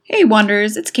Hey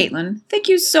Wanderers, it's Caitlin. Thank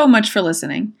you so much for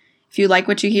listening. If you like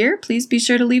what you hear, please be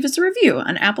sure to leave us a review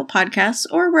on Apple Podcasts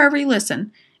or wherever you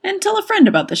listen, and tell a friend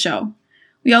about the show.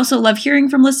 We also love hearing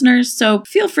from listeners, so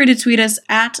feel free to tweet us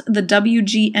at the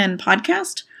WGN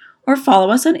Podcast or follow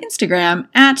us on Instagram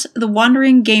at the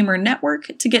Wandering Gamer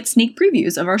Network to get sneak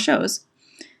previews of our shows.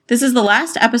 This is the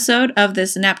last episode of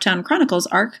this Naptown Chronicles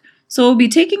arc, so we'll be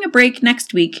taking a break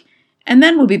next week, and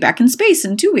then we'll be back in space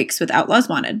in 2 weeks with Outlaws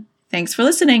Wanted. Thanks for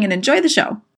listening and enjoy the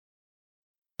show.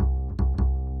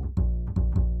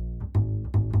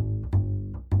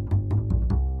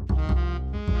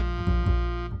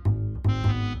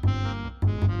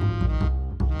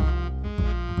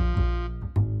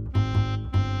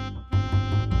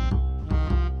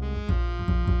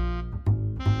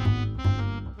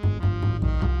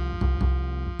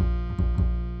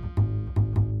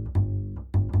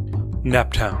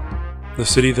 Naptown, the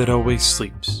city that always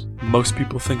sleeps. Most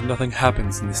people think nothing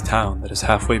happens in this town that is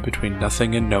halfway between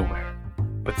nothing and nowhere,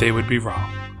 but they would be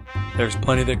wrong. There's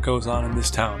plenty that goes on in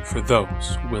this town for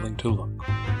those willing to look.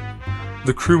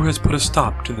 The crew has put a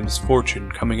stop to the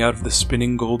misfortune coming out of the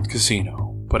spinning gold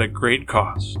casino, but at great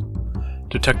cost.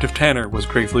 Detective Tanner was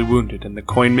gravely wounded and the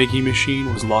coin-making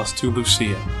machine was lost to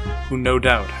Lucia, who no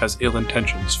doubt has ill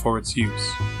intentions for its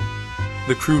use.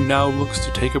 The crew now looks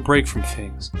to take a break from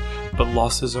things, but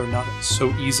losses are not so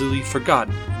easily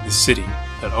forgotten in the city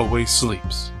that always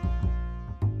sleeps.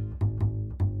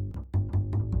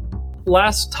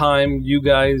 Last time you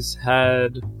guys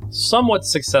had somewhat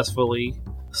successfully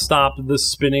stopped the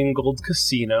spinning gold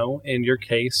casino, in your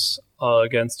case,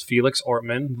 against Felix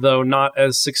Ortman, though not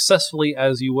as successfully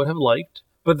as you would have liked.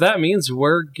 But that means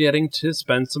we're getting to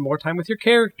spend some more time with your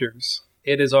characters.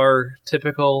 It is our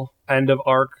typical end of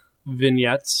arc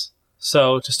vignettes.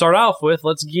 So to start off with,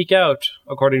 let's geek out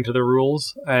according to the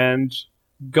rules, and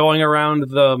going around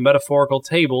the metaphorical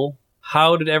table,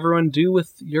 how did everyone do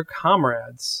with your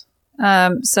comrades?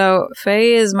 So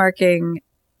Faye is marking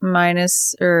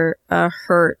minus or a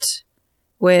hurt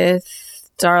with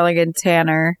Darling and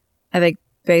Tanner, I think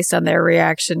based on their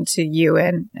reaction to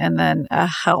Ewan, and then a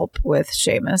help with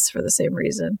Seamus for the same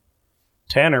reason.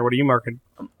 Tanner, what are you marking?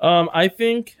 I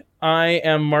think I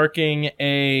am marking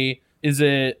is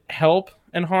it help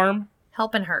and harm?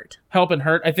 Help and hurt. Help and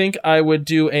hurt. I think I would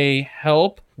do a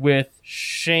help with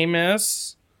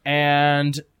Seamus,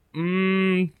 and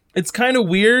it's kind of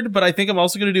weird, but I think I'm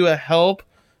also going to do a help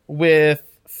with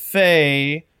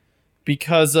Faye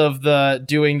because of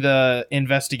doing the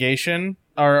investigation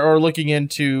or looking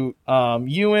into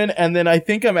Ewan, and then I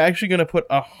think I'm actually going to put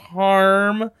a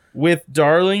harm with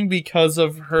Darling because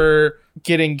of her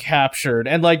getting captured,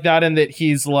 and like not in that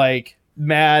he's like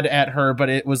mad at her, but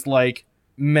it was like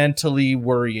mentally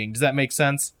worrying. Does that make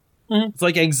sense? Mm-hmm. It's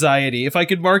like anxiety. If I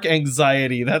could mark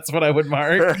anxiety, that's what I would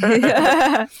mark.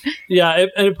 Yeah,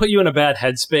 it put you in a bad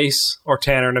headspace, or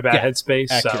Tanner in a bad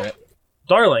headspace. Accurate. So.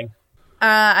 Darling.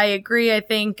 I agree. I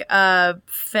think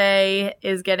Faye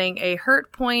is getting a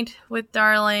hurt point with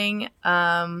Darling,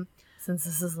 since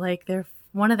this is like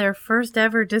one of their first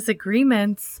ever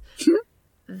disagreements.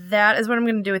 That is what I'm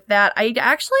going to do with that. I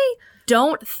actually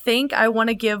don't think I want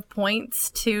to give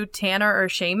points to Tanner or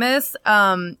Seamus.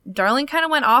 Darling kind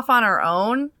of went off on her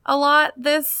own a lot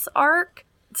this arc,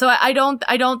 so I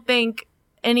don't think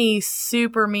any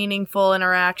super meaningful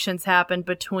interactions happened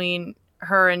between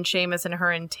her and Seamus and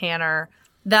her and Tanner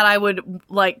that I would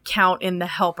like count in the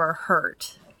help or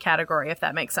hurt category, if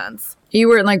that makes sense. You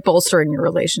weren't like bolstering your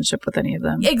relationship with any of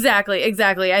them. Exactly.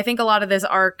 I think a lot of this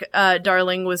arc,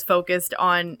 Darling was focused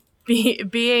on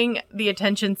being the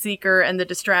attention seeker and the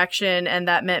distraction, and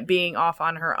that meant being off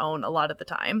on her own a lot of the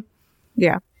time.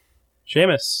 Yeah.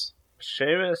 Seamus,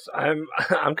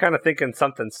 I'm kind of thinking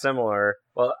something similar.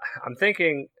 Well, I'm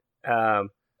thinking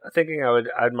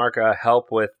I'd mark a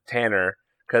help with Tanner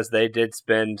because they did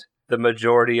spend the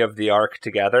majority of the arc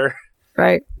together.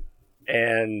 Right.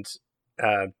 And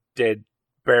did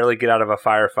barely get out of a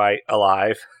firefight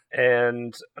alive.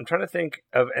 And I'm trying to think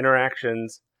of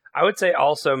interactions. I would say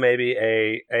also maybe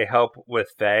a help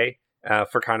with Faye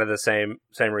for kind of the same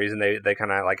reason. They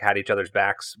kind of like had each other's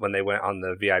backs when they went on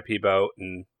the VIP boat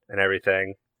and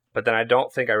everything. But then I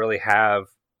don't think I really have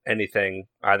anything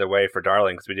either way for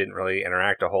Darling because we didn't really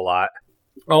interact a whole lot.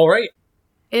 All right.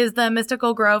 Is the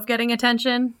Mystical Grove getting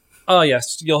attention?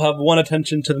 Yes, you'll have one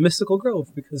attention to the Mystical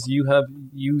Grove because you have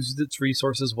used its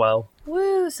resources well.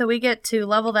 Woo, so we get to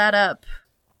level that up.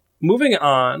 Moving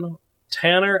on,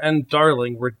 Tanner and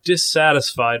Darling were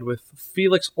dissatisfied with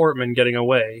Felix Ortman getting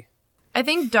away. I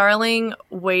think Darling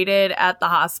waited at the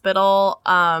hospital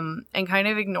and kind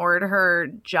of ignored her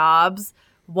jobs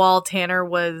while Tanner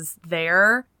was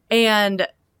there. And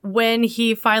when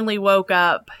he finally woke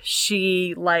up,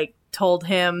 she, like, told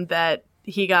him that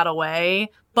he got away.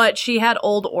 But she had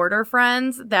old order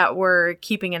friends that were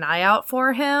keeping an eye out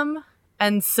for him.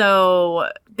 And so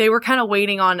they were kind of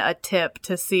waiting on a tip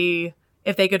to see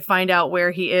if they could find out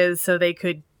where he is so they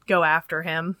could go after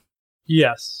him.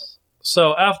 Yes.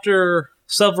 So after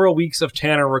several weeks of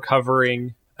Tanner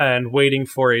recovering and waiting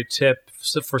for a tip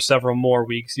for several more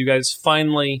weeks, you guys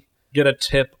finally get a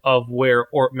tip of where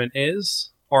Ortman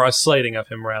is, or a sighting of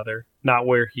him, rather, not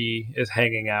where he is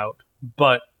hanging out.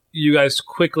 But you guys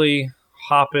quickly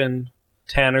hop in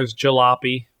Tanner's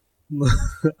jalopy.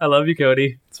 I love you,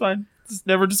 Cody. It's fine. It's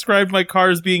never described my car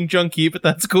as being junky, but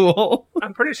that's cool.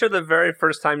 I'm pretty sure the very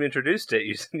first time you introduced it,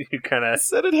 you kind of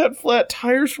said it had flat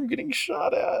tires from getting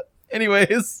shot at.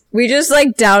 Anyways. We just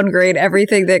like downgrade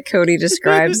everything that Cody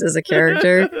describes as a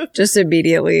character just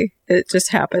immediately. It just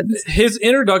happens. His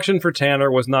introduction for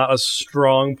Tanner was not a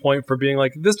strong point for being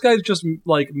like, this guy's just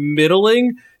like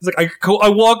middling. He's like, I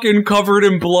walk in covered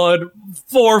in blood,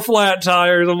 4 flat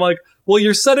tires. I'm like, well,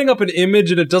 you're setting up an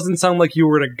image and it doesn't sound like you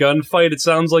were in a gunfight. It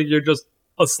sounds like you're just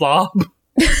a slob.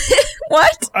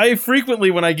 What? I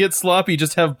frequently, when I get sloppy,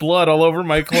 just have blood all over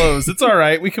my clothes. It's all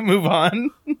right. We can move on.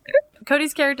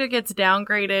 Cody's character gets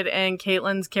downgraded and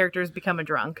Caitlin's character's become a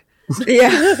drunk.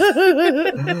 Yeah.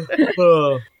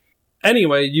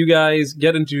 Anyway, you guys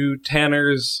get into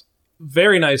Tanner's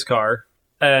very nice car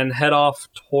and head off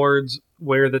towards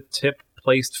where the tip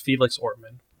placed Felix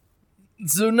Ortman.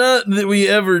 So not that we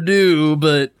ever do,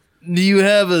 but do you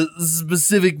have a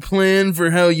specific plan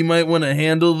for how you might want to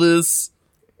handle this?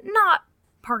 Not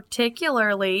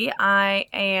particularly.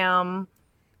 I'm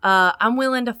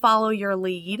willing to follow your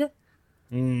lead.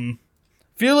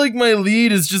 Feel like my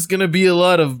lead is just gonna be a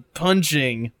lot of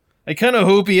punching. I kind of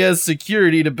hope he has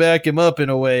security to back him up in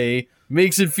a way.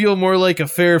 Makes it feel more like a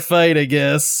fair fight, I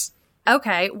guess.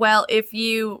 Okay, well, if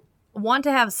you want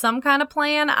to have some kind of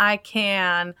plan, I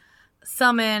can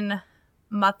summon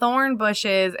my thorn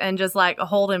bushes and just, like,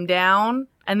 hold him down,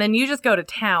 and then you just go to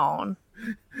town.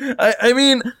 I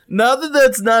mean, not that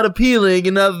that's not appealing,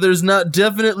 and not that there's not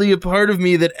definitely a part of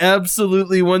me that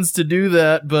absolutely wants to do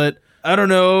that, but I don't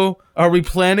know. Are we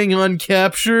planning on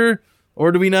capture,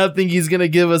 or do we not think he's going to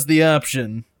give us the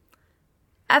option?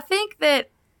 I think that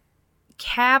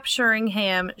capturing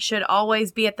him should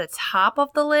always be at the top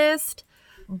of the list,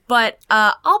 but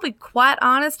I'll be quite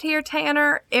honest here,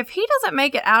 Tanner. If he doesn't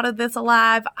make it out of this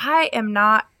alive, I am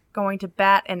not going to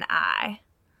bat an eye.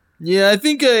 Yeah, I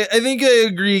think I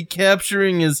agree.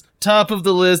 Capturing is top of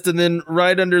the list, and then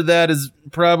right under that is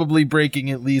probably breaking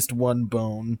at least one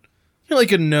bone.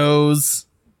 Like a nose.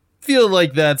 Feel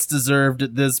like that's deserved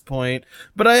at this point.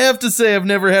 But I have to say I've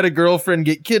never had a girlfriend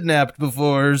get kidnapped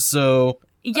before, so...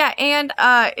 Yeah, and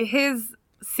his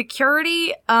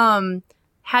security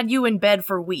had you in bed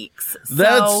for weeks. So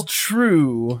that's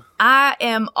true. I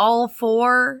am all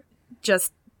for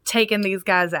just taking these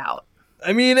guys out.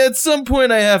 I mean, at some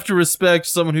point I have to respect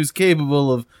someone who's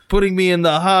capable of putting me in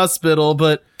the hospital,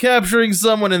 but capturing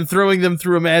someone and throwing them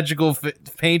through a magical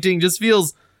painting just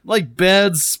feels like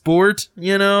bad sport,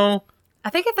 you know? I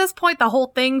think at this point the whole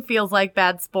thing feels like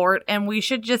bad sport, and we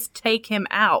should just take him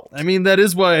out. I mean, that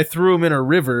is why I threw him in a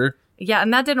river. Yeah,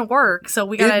 and that didn't work, so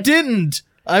we gotta... It didn't!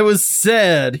 I was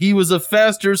sad. He was a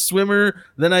faster swimmer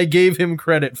than I gave him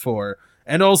credit for.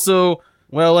 And also,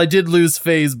 well, I did lose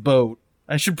Faye's boat.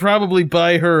 I should probably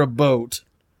buy her a boat.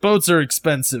 Boats are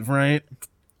expensive, right?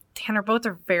 Tanner, boats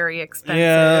are very expensive.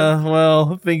 Yeah,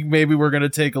 well, I think maybe we're gonna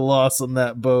take a loss on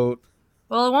that boat.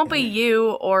 Well, it won't be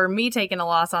you or me taking a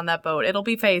loss on that boat. It'll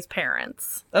be Faye's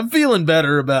parents. I'm feeling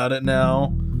better about it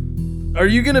now. Are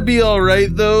you gonna be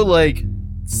alright, though? Like,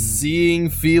 seeing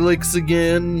Felix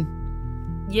again?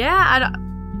 Yeah,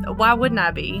 why wouldn't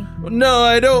I be? No,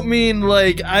 I don't mean,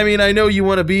 like... I mean, I know you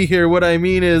want to be here. What I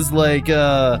mean is, like,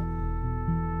 are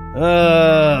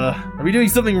we doing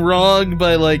something wrong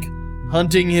by, like,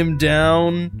 hunting him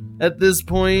down at this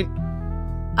point?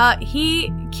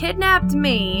 He kidnapped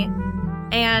me,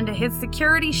 and his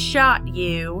security shot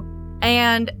you,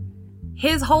 and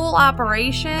his whole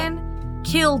operation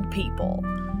killed people.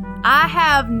 I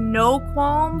have no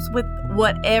qualms with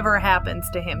whatever happens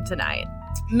to him tonight.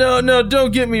 No,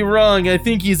 don't get me wrong. I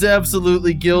think he's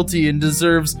absolutely guilty and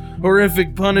deserves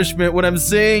horrific punishment. What I'm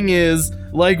saying is,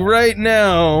 like, right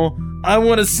now, I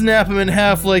want to snap him in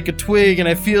half like a twig, and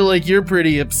I feel like you're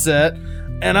pretty upset.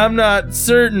 And I'm not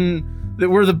certain that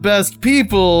we're the best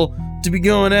people to be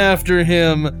going after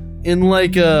him in,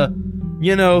 like, a,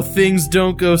 you know, things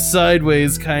don't go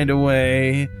sideways kind of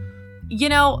way. You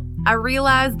know, I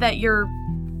realize that your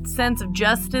sense of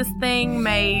justice thing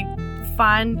may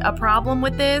find a problem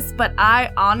with this, but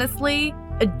I honestly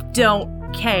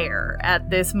don't care at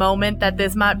this moment that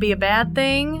this might be a bad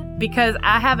thing, because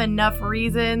I have enough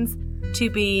reasons to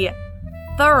be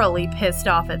thoroughly pissed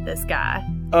off at this guy.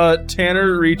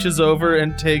 Tanner reaches over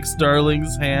and takes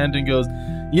Darling's hand and goes,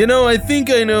 "You know, I think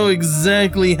I know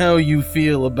exactly how you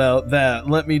feel about that,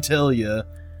 let me tell you."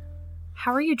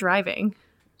 How are you driving?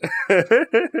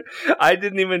 I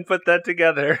didn't even put that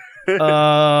together.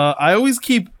 I always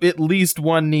keep at least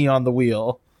one knee on the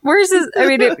wheel. Where's his? I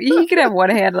mean, he could have one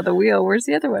hand on the wheel. Where's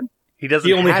the other one? He doesn't.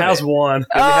 He only have has it. one.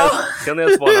 He only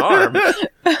has one arm.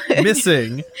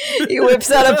 Missing. He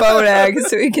whips out a bone axe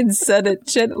so he can set it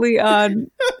gently on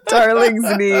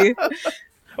Darling's knee.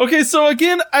 Okay, so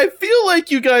again, I feel like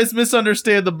you guys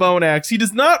misunderstand the bone axe. He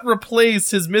does not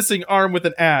replace his missing arm with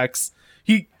an axe.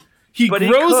 He But he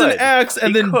grows an could. axe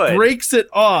and He then could. breaks it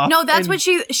off. No, that's and what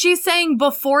she's saying.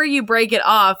 Before you break it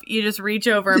off, you just reach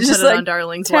over and You put just, it like, on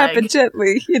Darling's Tap leg. it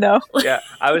gently, you know. Yeah,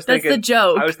 I was That's thinking. the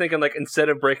joke. I was thinking, like, instead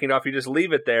of breaking it off, you just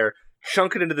leave it there,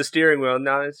 chunk it into the steering wheel, and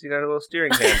now you got a little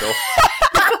steering handle.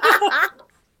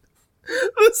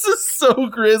 This is so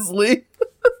grisly.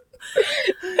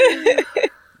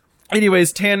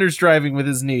 Anyways, Tanner's driving with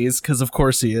his knees, because of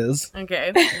course he is.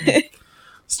 Okay.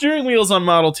 Steering wheels on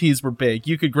Model Ts were big.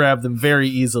 You could grab them very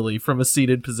easily from a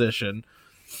seated position.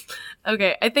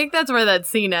 Okay, I think that's where that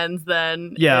scene ends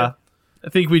then. Yeah. I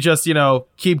think we just,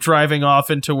 keep driving off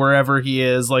into wherever he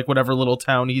is, like whatever little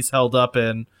town he's held up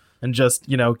in, and just,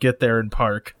 get there and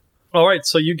park. All right,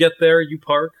 so you get there, you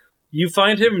park. You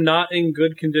find him not in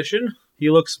good condition. He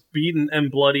looks beaten and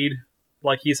bloodied,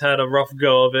 like he's had a rough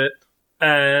go of it.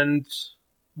 And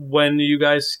when you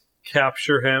guys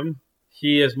capture him,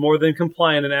 he is more than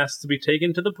compliant and asks to be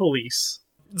taken to the police.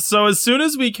 So as soon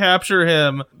as we capture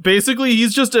him, basically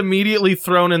he's just immediately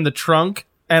thrown in the trunk,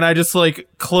 and I just,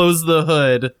 close the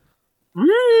hood.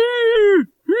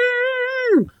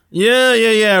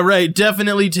 Yeah, right.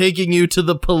 Definitely taking you to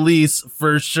the police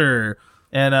for sure.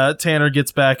 And Tanner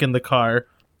gets back in the car.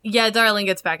 Yeah, Darling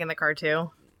gets back in the car too.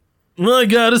 Well, I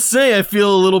gotta say, I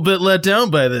feel a little bit let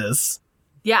down by this.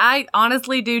 Yeah, I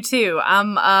honestly do too.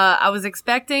 I was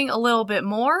expecting a little bit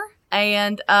more,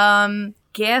 and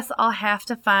guess I'll have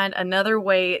to find another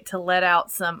way to let out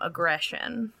some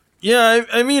aggression. Yeah,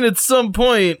 I mean, at some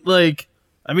point,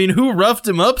 who roughed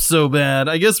him up so bad?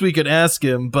 I guess we could ask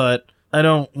him, but I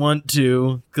don't want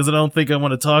to, because I don't think I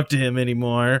want to talk to him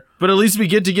anymore. But at least we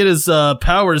get to get his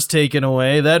powers taken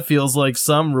away. That feels like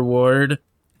some reward.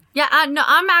 Yeah,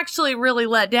 I'm actually really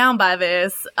let down by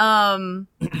this. I'm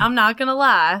not gonna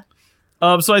lie.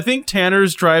 So I think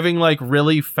Tanner's driving,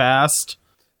 really fast.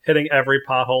 Hitting every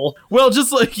pothole. Well,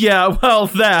 just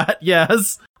that,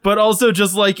 yes. But also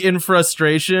just, in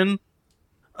frustration.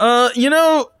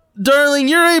 Darling,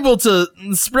 you're able to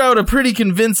sprout a pretty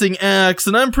convincing axe,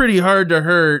 and I'm pretty hard to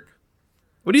hurt.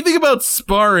 What do you think about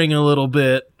sparring a little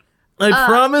bit? I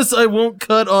promise I won't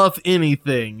cut off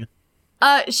anything.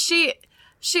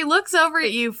 She looks over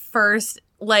at you first,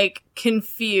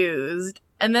 confused,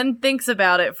 and then thinks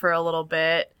about it for a little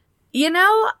bit.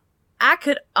 I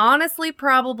could honestly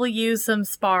probably use some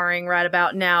sparring right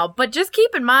about now, but just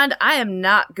keep in mind, I am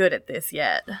not good at this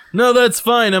yet. No, that's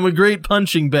fine. I'm a great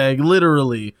punching bag,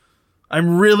 literally.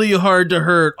 I'm really hard to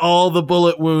hurt, all the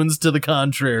bullet wounds to the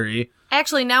contrary.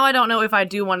 Actually, now I don't know if I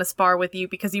do want to spar with you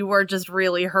because you were just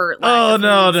really hurt. Oh,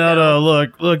 no.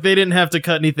 Look, they didn't have to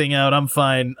cut anything out. I'm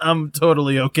fine. I'm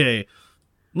totally okay.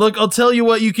 Look, I'll tell you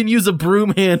what, you can use a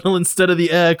broom handle instead of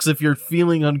the axe if you're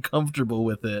feeling uncomfortable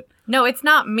with it. No, it's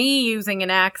not me using an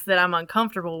axe that I'm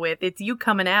uncomfortable with. It's you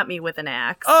coming at me with an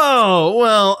axe. Oh,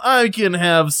 well, I can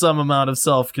have some amount of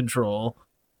self-control.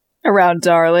 Around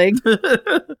Darling.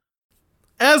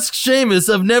 Ask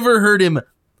Seamus, I've never hurt him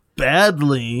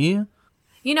badly.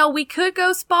 We could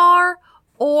go spar,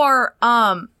 or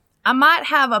I might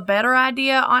have a better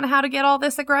idea on how to get all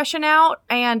this aggression out,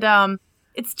 and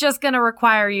it's just gonna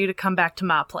require you to come back to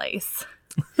my place.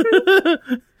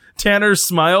 Tanner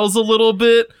smiles a little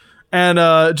bit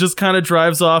and just kind of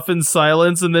drives off in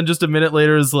silence, and then just a minute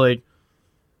later is like,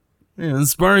 yeah,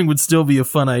 sparring would still be a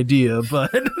fun idea,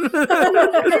 but...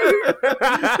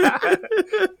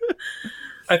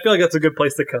 I feel like that's a good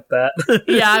place to cut that.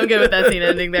 Yeah, I'm good with that scene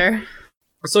ending there.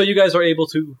 So you guys are able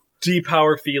to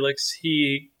depower Felix.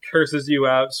 He curses you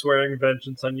out, swearing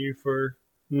vengeance on you for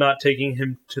not taking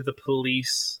him to the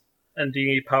police and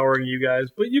depowering you guys.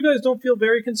 But you guys don't feel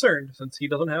very concerned since he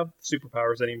doesn't have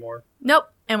superpowers anymore. Nope.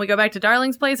 And we go back to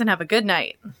Darling's place and have a good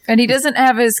night. And he doesn't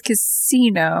have his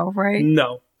casino, right?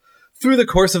 No. Through the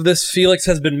course of this, Felix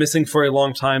has been missing for a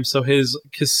long time, so his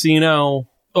casino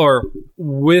or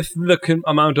with the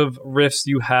amount of rifts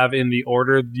you have in the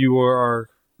order,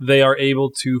 they are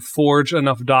able to forge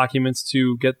enough documents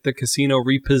to get the casino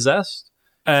repossessed,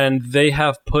 and they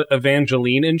have put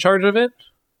Evangeline in charge of it.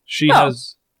 She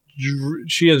has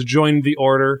joined the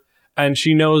order, and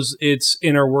she knows its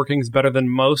inner workings better than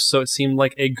most, so it seemed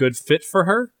like a good fit for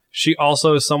her. She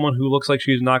also is someone who looks like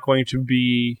she's not going to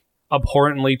be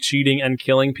abhorrently cheating and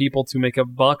killing people to make a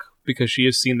buck, because she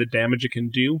has seen the damage it can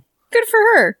do. Good for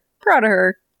her. Proud of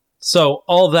her. So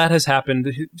all that has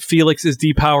happened. Felix is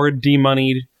depowered,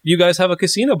 demoneyed. You guys have a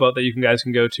casino boat that you guys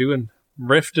can go to and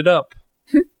rift it up.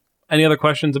 Any other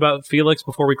questions about Felix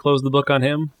before we close the book on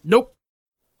him? Nope.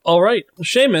 All right.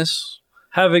 Seamus,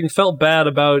 having felt bad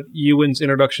about Ewan's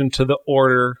introduction to the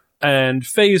Order and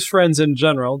Faye's friends in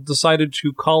general, decided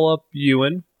to call up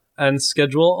Ewan and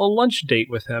schedule a lunch date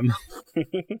with him.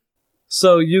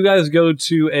 So you guys go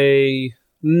to a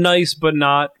nice but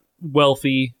not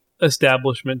wealthy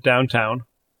establishment downtown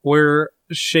where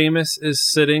Seamus is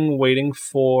sitting waiting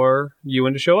for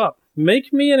Ewan to show up.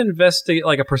 Make me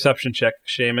a perception check,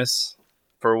 Seamus.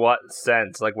 For what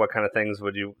sense? Like, what kind of things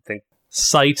would you think?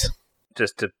 Sight.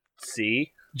 Just to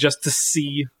see? Just to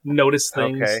see, notice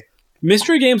things. Okay.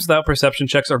 Mystery games without perception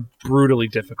checks are brutally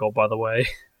difficult, by the way.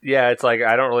 Yeah, it's like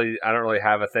I don't really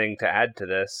have a thing to add to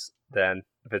this then,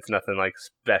 if it's nothing like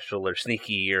special or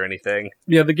sneaky or anything.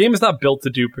 Yeah, the game is not built to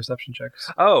do perception checks.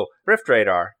 Oh, Rift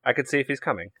Radar. I could see if he's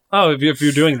coming. Oh, if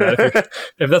you're doing that,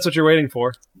 if that's what you're waiting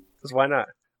for. Because why not?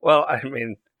 Well, I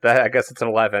mean, I guess it's an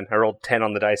 11. I rolled 10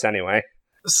 on the dice anyway.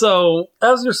 So,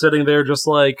 as you're sitting there just,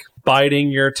 like, biding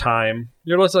your time,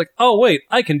 you're just like, oh, wait,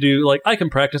 I can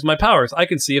practice my powers. I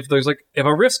can see if if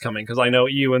a rift's coming, because I know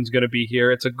Ewan's going to be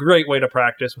here. It's a great way to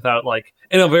practice without,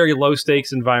 in a very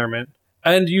low-stakes environment.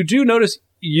 And you do notice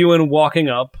Ewan walking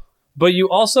up, but you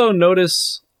also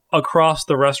notice across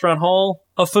the restaurant hall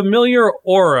a familiar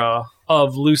aura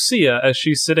of Lucia as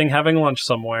she's sitting having lunch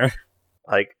somewhere.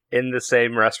 Like, in the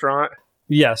same restaurant?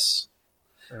 Yes.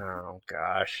 Oh,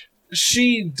 gosh.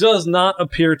 She does not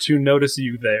appear to notice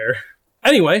you there.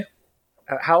 Anyway.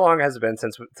 How long has it been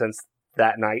since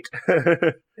that night?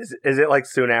 Is it like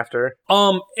soon after?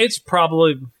 It's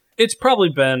probably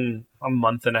been a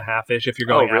month and a half-ish if you're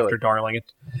going after Darling.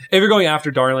 If you're going after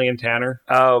Darling and Tanner.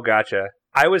 Oh, gotcha.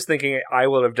 I was thinking I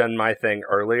would have done my thing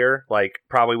earlier, like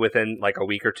probably within like a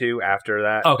week or two after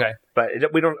that. Okay. But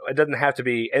it doesn't have to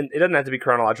be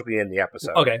chronologically in the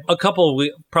episode. Okay. A couple of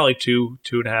weeks, probably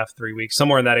 2.5, 3 weeks,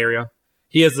 somewhere in that area.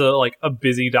 He is a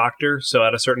busy doctor, so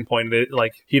at a certain point,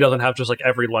 he doesn't have just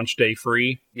every lunch day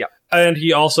free. Yeah. And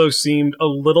he also seemed a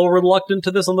little reluctant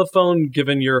to this on the phone,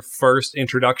 given your first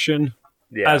introduction.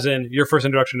 Yeah. As in, your first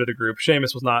introduction to the group.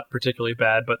 Seamus was not particularly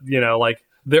bad, but,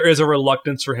 there is a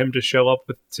reluctance for him to show up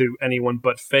to anyone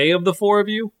but Faye of the four of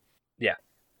you. Yeah.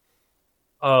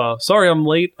 Sorry I'm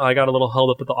late. I got a little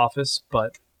held up at the office,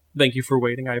 but thank you for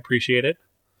waiting. I appreciate it.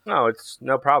 No, it's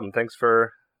no problem. Thanks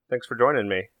for joining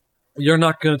me. You're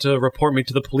not going to report me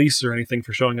to the police or anything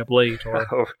for showing up late,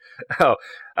 or...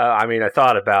 I mean, I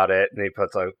thought about it, and he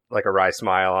puts a wry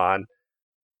smile on.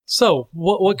 So,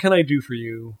 what can I do for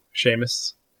you,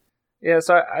 Seamus? Yeah,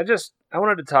 so I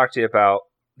wanted to talk to you about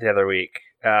the other week.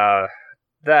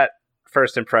 That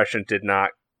first impression did not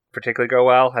particularly go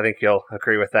well. I think you'll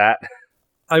agree with that.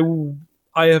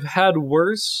 I have had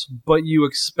worse, but you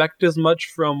expect as much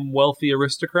from wealthy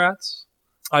aristocrats.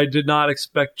 I did not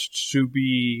expect to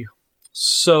be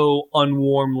so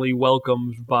unwarmly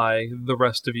welcomed by the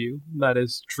rest of you. That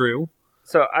is true.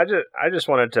 So I just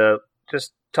wanted to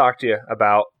just talk to you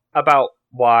about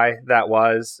why that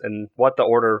was and what the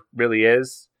Order really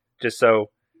is, just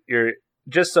so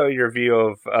your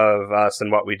view of us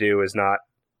and what we do is not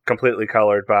completely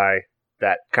colored by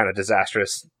that kind of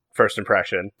disastrous first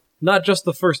impression. Not just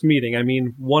the first meeting. I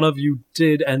mean, one of you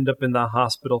did end up in the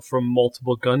hospital from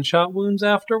multiple gunshot wounds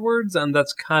afterwards, and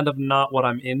that's kind of not what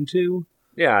I'm into.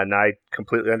 Yeah, and I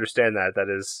completely understand that. That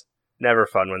is never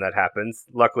fun when that happens.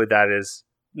 Luckily, that is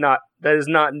not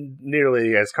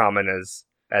nearly as common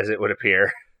as it would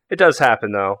appear. It does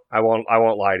happen, though. I won't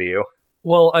lie to you.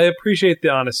 Well, I appreciate the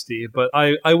honesty, but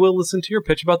I will listen to your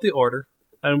pitch about the Order,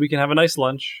 and we can have a nice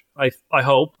lunch. I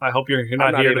hope you're not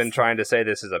I'm not here even trying to say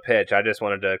this is a pitch. I just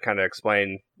wanted to kind of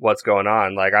explain what's going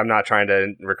on. Like, I'm not trying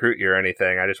to recruit you or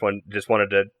anything. I just wanted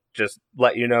to just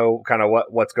let you know kind of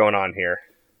what's going on here.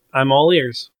 I'm all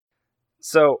ears.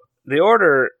 So the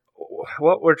Order,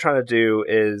 what we're trying to do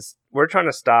is we're trying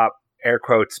to stop, air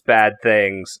quotes, bad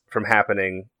things from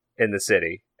happening in the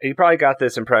city. You probably got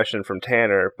this impression from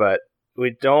Tanner, but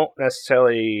we don't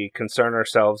necessarily concern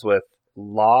ourselves with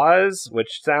laws,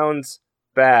 which sounds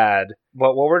bad.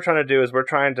 But what we're trying to do is we're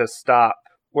trying to stop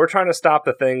we're trying to stop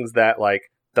the things that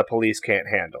like the police can't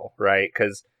handle, right?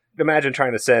 Because imagine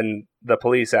trying to send the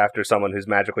police after someone who's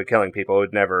magically killing people.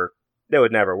 It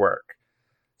would never work.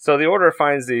 So the Order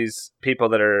finds these people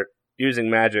that are using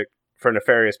magic for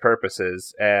nefarious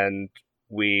purposes, and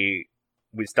we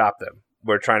stop them.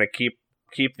 We're trying to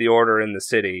keep the Order in the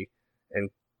city and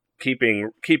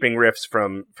keeping Rifts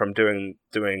from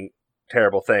doing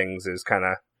terrible things is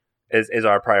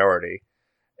our priority.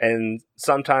 And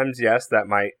sometimes, yes, that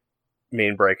might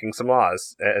mean breaking some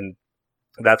laws, and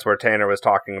that's where Tanner was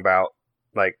talking about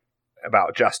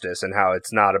justice and how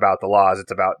it's not about the laws,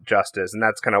 it's about justice, and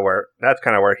that's kind of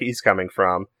where he's coming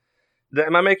from.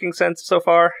 Am I making sense so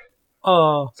far?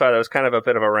 Sorry, that was kind of a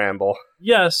bit of a ramble.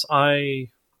 Yes, I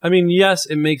mean, yes,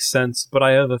 it makes sense, but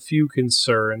I have a few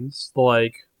concerns,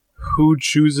 like who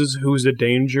chooses who's a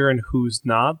danger and who's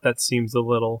not. That seems a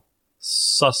little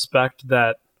suspect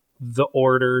that the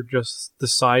Order just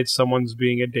decides someone's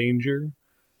being a danger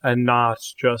and not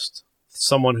just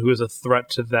someone who is a threat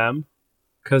to them.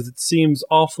 Because it seems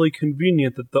awfully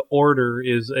convenient that the Order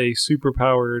is a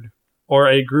superpowered or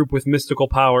a group with mystical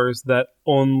powers that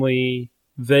only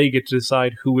they get to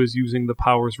decide who is using the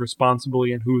powers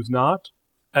responsibly and who's not.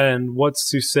 And what's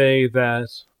to say that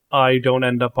I don't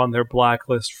end up on their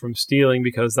blacklist from stealing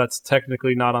because that's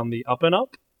technically not on the up and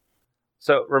up?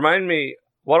 So remind me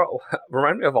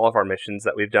of all of our missions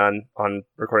that we've done on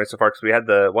recording so far, because we had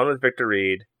the one with Victor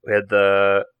Reed, we had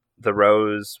the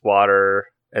Rose Water,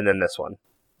 and then this one.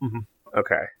 Mm-hmm.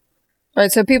 Okay.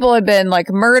 Right, so people had been like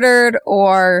murdered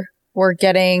or were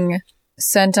getting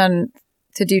sent on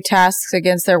to do tasks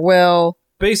against their will.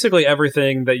 Basically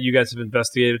everything that you guys have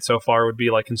investigated so far would be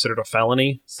like considered a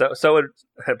felony. So would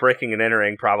breaking and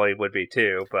entering probably would be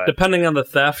too, but depending on the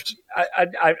theft. I'm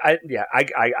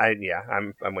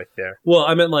with there. Well,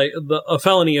 I meant like a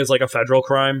felony is like a federal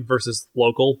crime versus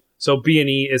local. So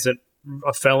B&E isn't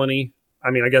a felony.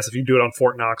 I mean, I guess if you do it on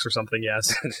Fort Knox or something,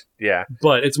 yes. Yeah.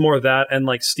 But it's more that, and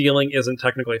like stealing isn't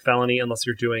technically a felony unless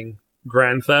you're doing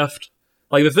grand theft.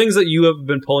 Like the things that you have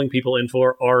been pulling people in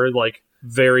for are like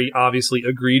very obviously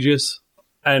egregious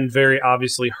and very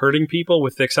obviously hurting people,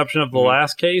 with the exception of the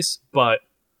last case, but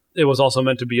it was also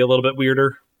meant to be a little bit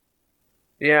weirder.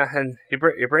 Yeah, and you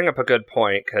bring up a good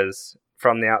point, because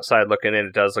from the outside looking in,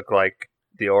 it does look like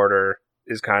the Order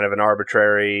is kind of an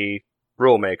arbitrary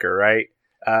rule maker, right?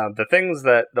 The things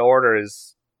that the Order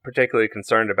is particularly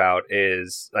concerned about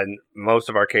is, and most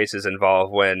of our cases involve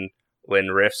when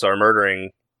Rifts are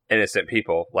murdering innocent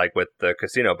people, like with the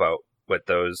casino boat, with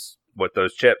those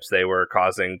chips, they were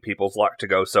causing people's luck to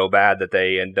go so bad that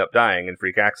they end up dying in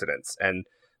freak accidents. And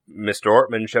Mr.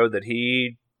 Ortman showed that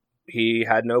he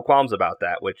had no qualms about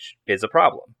that, which is a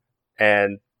problem.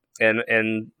 And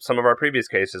in some of our previous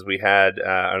cases, we had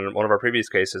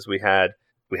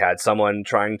someone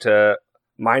trying to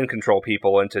mind control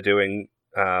people into doing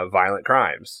violent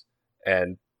crimes,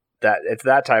 and that it's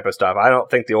that type of stuff. I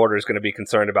don't think the Order is going to be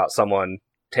concerned about someone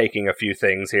taking a few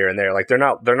things here and there. Like they're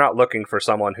not looking for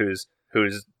someone who's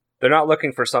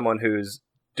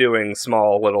doing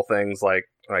small little things like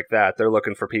that. They're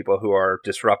looking for people who are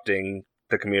disrupting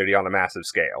the community on a massive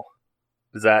scale.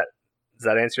 Does that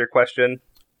answer your question?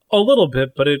 A little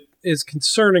bit, but it is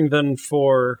concerning then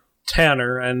for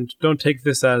Tanner, and don't take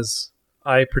this as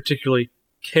I particularly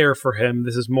care for him.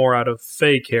 This is more out of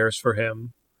Faye cares for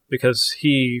him, because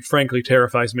he frankly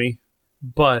terrifies me.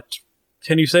 But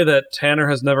can you say that Tanner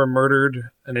has never murdered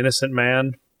an innocent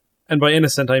man? And by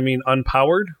innocent, I mean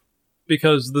unpowered?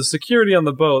 Because the security on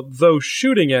the boat, though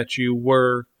shooting at you,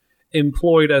 were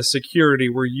employed as security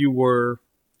where you were,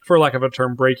 for lack of a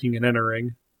term, breaking and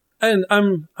entering. And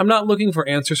I'm not looking for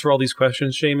answers for all these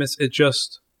questions, Seamus. It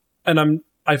just... And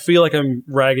I feel like I'm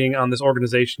ragging on this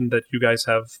organization that you guys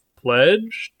have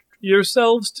pledged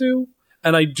yourselves to.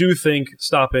 And I do think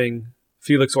stopping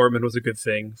Felix Ortman was a good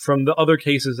thing. From the other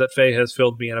cases that Faye has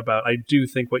filled me in about, I do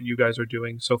think what you guys are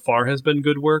doing so far has been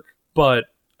good work. But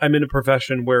I'm in a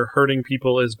profession where hurting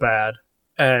people is bad.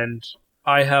 And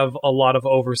I have a lot of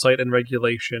oversight and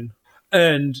regulation.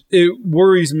 And it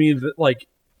worries me that, like,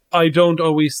 I don't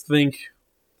always think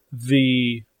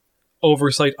the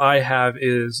oversight I have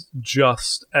is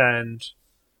just and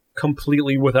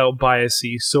completely without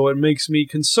biases. So it makes me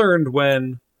concerned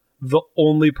when the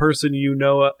only person you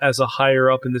know as a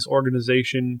higher up in this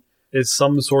organization is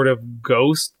some sort of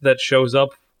ghost that shows up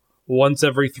once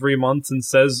every 3 months and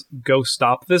says, "Go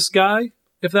stop this guy,"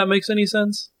 if that makes any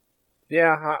sense.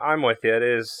 Yeah, I'm with you. It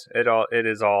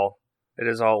is all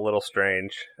a little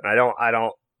strange. And I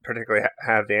don't particularly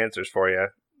have the answers for you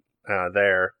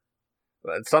there.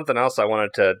 But something else I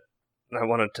wanted to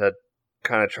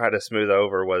kind of try to smooth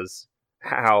over was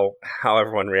how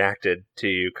everyone reacted to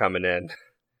you coming in,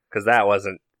 because that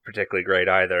wasn't particularly great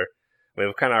either. I mean,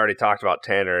 we've kind of already talked about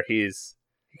Tanner. He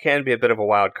can be a bit of a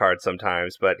wild card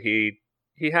sometimes, but he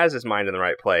has his mind in the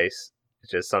right place.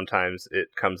 It's just sometimes it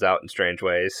comes out in strange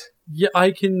ways. Yeah,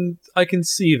 I can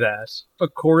see that.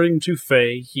 According to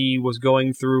Faye, he was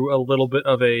going through a little bit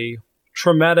of a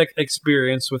traumatic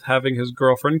experience with having his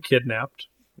girlfriend kidnapped.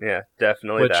 Yeah,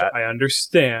 definitely which that. I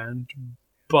understand,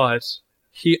 but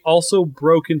he also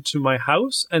broke into my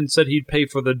house and said he'd pay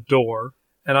for the door,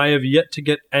 and I have yet to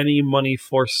get any money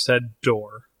for said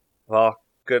door. Well,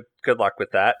 good luck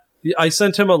with that. I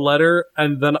sent him a letter,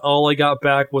 and then all I got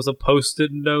back was a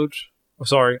post-it note.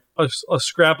 Sorry, a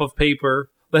scrap of paper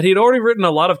that he'd already written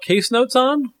a lot of case notes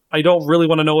on. I don't really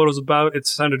want to know what it was about. It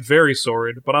sounded very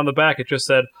sordid, but on the back it just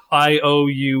said, "I owe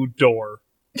you door."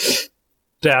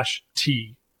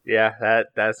 -T. Yeah,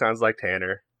 that sounds like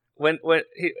Tanner.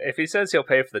 If he says he'll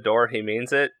pay for the door, he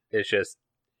means it. It's just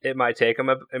it might take him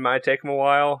a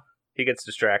while. He gets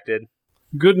distracted.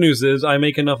 Good news is I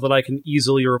make enough that I can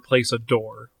easily replace a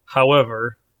door.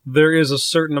 However, there is a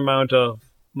certain amount of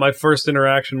my first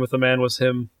interaction with the man was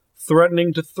him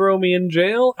threatening to throw me in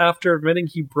jail after admitting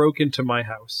he broke into my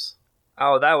house.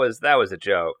 Oh, that was a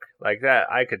joke. Like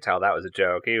that, I could tell that was a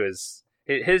joke.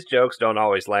 His jokes don't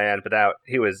always land, but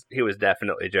he was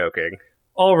definitely joking.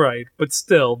 All right, but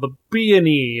still, the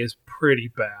B&E is pretty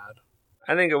bad.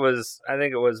 I think it was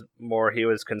more he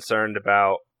was concerned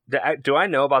about. Do I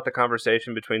know about the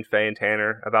conversation between Faye and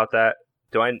Tanner about that?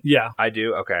 Do I? Yeah, I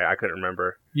do. Okay, I couldn't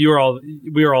remember. We were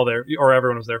all there, or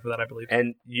everyone was there for that, I believe.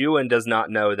 And Ewan does not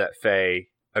know that Faye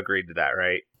agreed to that,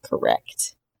 right?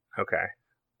 Correct. Okay,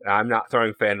 I'm not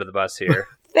throwing Faye under the bus here.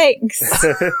 Thanks.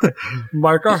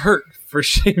 Mark are hurt for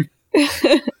shame.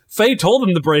 Faye told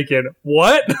him to break in.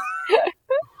 What?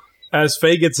 As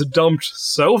Faye gets dumped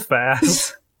so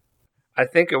fast. I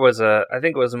think it was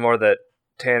more that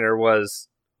Tanner was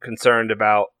concerned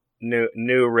about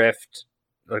new rift,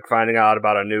 like finding out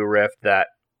about a new rift that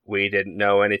we didn't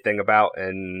know anything about,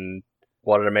 and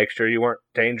wanted to make sure you weren't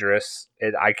dangerous.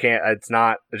 It's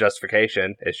not a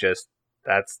justification. It's just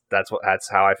that's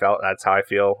how I felt. That's how I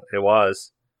feel it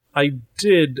was. I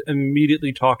did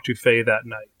immediately talk to Faye that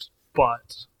night,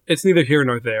 but it's neither here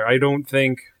nor there. I don't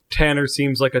think Tanner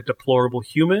seems like a deplorable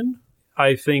human.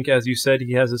 I think, as you said,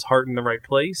 he has his heart in the right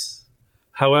place.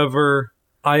 However,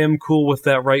 I am cool with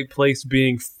that right place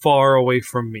being far away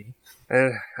from me.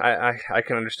 And I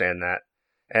can understand that.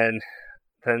 And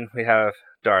then we have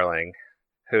Darling,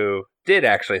 who did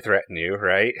actually threaten you,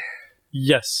 right?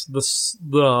 Yes,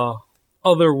 the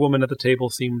other woman at the table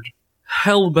seemed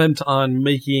hell-bent on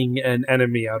making an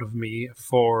enemy out of me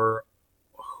for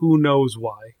who knows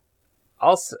why.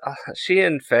 Also, she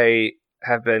and Faye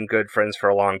have been good friends for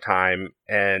a long time,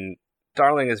 and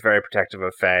Darling is very protective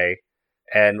of Faye.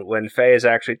 And when Faye is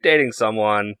actually dating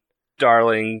someone,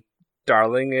 Darling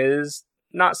is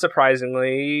not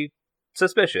surprisingly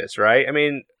suspicious, right? I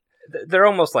mean, they're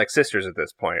almost like sisters at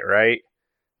this point, right?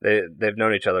 They've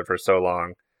known each other for so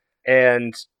long.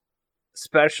 And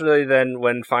especially then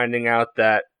when finding out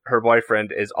that her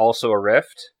boyfriend is also a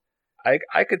rift,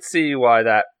 I could see why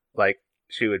that, like,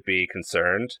 she would be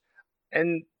concerned.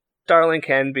 And Darling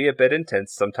can be a bit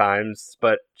intense sometimes,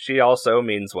 but she also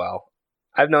means well.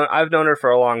 I've known her for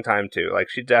a long time too. Like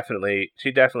she definitely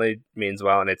means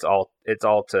well, and it's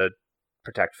all to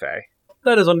protect Faye.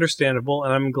 That is understandable,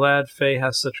 and I'm glad Faye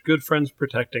has such good friends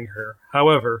protecting her.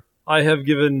 However, I have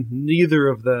given neither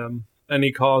of them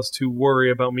any cause to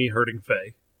worry about me hurting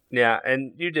Faye. Yeah,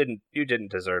 and you didn't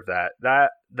deserve that.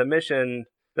 The mission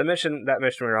we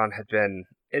were on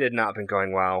had not been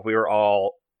going well. We were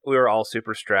all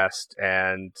super stressed,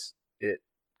 and it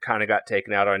kind of got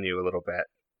taken out on you a little bit.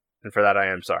 And for that, I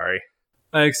am sorry.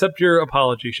 I accept your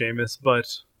apology, Seamus, but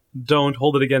don't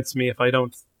hold it against me if I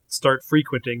don't start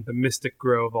frequenting the Mystic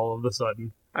Grove all of a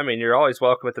sudden. I mean, you're always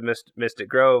welcome at the Mystic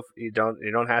Grove. You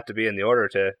don't have to be in the order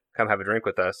to come have a drink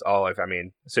with us.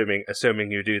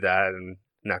 Assuming you do that, and I'm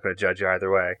not going to judge you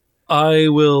either way. I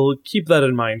will keep that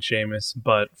in mind, Seamus,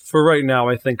 but for right now,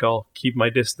 I think I'll keep my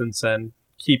distance and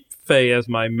keep Faye as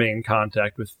my main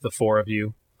contact with the four of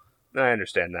you. I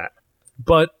understand that.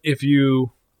 But if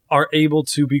you are able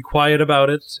to be quiet about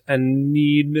it and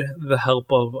need the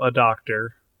help of a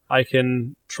doctor, I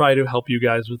can try to help you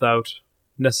guys without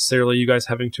necessarily you guys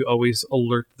having to always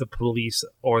alert the police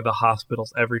or the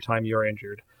hospitals every time you're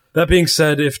injured. That being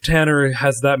said, if Tanner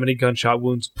has that many gunshot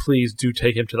wounds, please do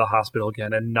take him to the hospital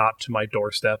again and not to my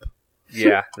doorstep.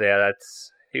 Yeah,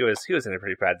 he was in a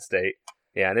pretty bad state.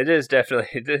 Yeah, and it is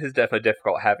definitely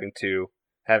difficult having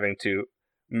to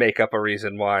make up a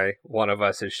reason why one of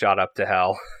us is shot up to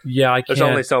hell. Yeah, I can't. There's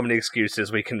only so many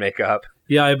excuses we can make up.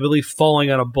 Yeah, I believe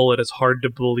falling on a bullet is hard to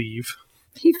believe.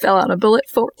 He fell on a bullet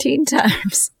 14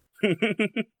 times.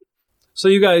 So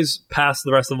you guys pass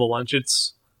the rest of the lunch.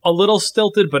 It's a little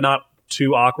stilted, but not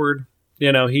too awkward.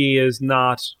 You know, he is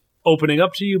not opening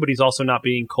up to you, but he's also not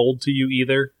being cold to you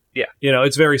either. Yeah. You know,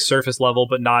 it's very surface level,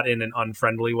 but not in an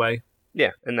unfriendly way.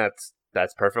 Yeah, and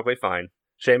that's perfectly fine.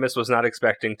 Seamus was not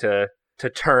expecting to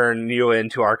turn you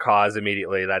into our cause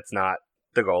immediately. That's not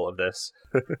the goal of this.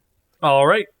 All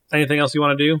right. Anything else you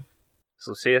want to do? Is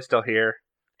Lucia still here?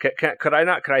 Could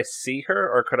I see her,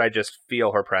 or could I just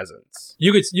feel her presence?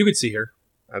 You could see her.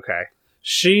 Okay.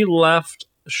 She left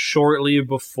shortly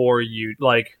before you,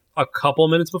 like a couple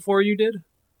minutes before you did.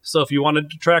 So if you wanted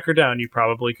to track her down, you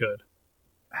probably could.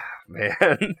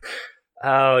 Man.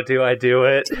 Oh, do I do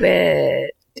it? Do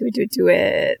it. Do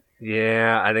it.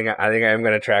 Yeah, I think I'm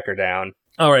going to track her down.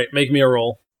 All right, make me a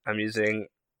roll. I'm using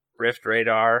Rift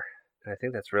Radar, and I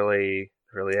think that's really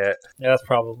it. Yeah, that's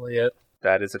probably it.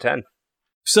 That is a 10.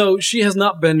 So she has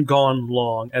not been gone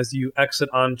long as you exit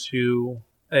onto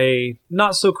a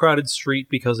not so crowded street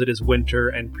because it is winter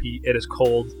and it is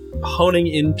cold. Honing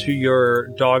into your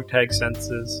dog tag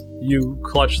senses, you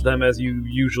clutch them as you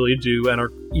usually do and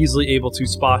are easily able to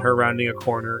spot her rounding a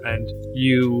corner, and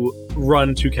you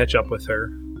run to catch up with her.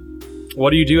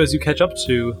 What do you do as you catch up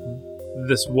to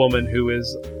this woman who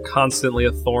is constantly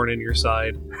a thorn in your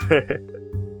side?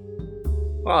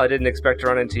 Well, I didn't expect to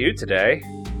run into you today.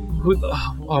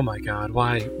 Oh my god,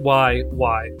 why?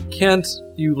 Can't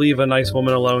you leave a nice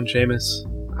woman alone, Seamus?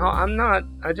 Oh, I'm not.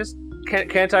 I just...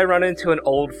 Can't I run into an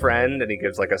old friend? And he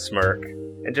gives like a smirk.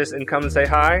 And come and say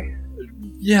hi?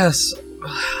 Yes.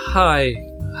 Hi.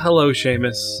 Hello,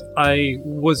 Seamus. I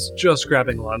was just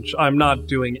grabbing lunch. I'm not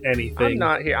doing anything.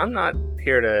 I'm not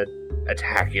here to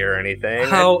attack you or anything.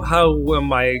 How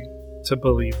am I to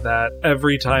believe that?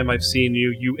 Every time I've seen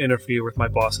you, you interfere with my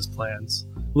boss's plans.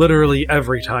 Literally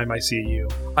every time I see you.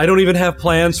 I don't even have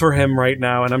plans for him right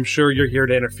now, and I'm sure you're here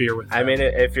to interfere with them. I mean,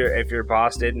 if your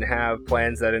boss didn't have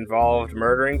plans that involved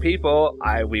murdering people,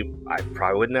 I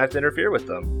probably wouldn't have to interfere with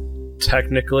them.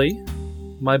 Technically,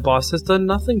 my boss has done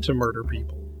nothing to murder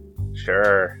people.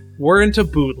 Sure. We're into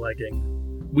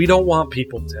bootlegging. We don't want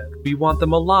people dead. We want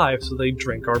them alive so they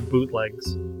drink our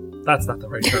bootlegs. That's not the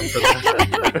right term for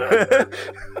that.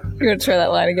 You're gonna try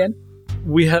that line again?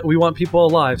 We want people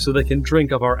alive so they can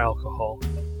drink of our alcohol.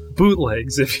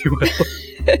 Bootlegs, if you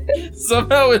will.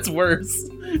 Somehow it's worse.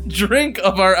 Drink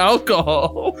of our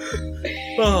alcohol.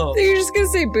 Oh. So you're just gonna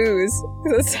say booze,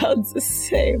 because it sounds the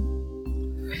same.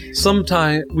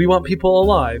 Sometimes we want people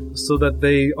alive so that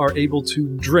they are able to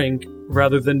drink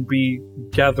rather than be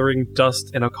gathering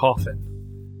dust in a coffin.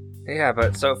 Yeah,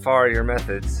 but so far your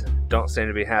methods don't seem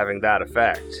to be having that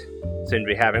effect. Seem to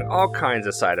be having all kinds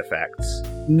of side effects.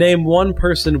 Name one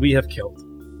person we have killed.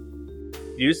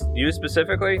 You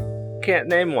specifically? Can't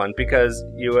name one because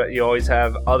you always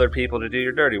have other people to do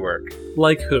your dirty work.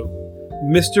 Like who?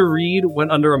 Mr. Reed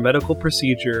went under a medical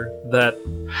procedure that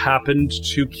happened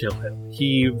to kill him.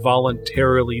 He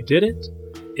voluntarily did it.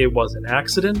 It was an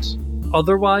accident.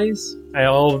 Otherwise, in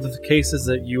all of the cases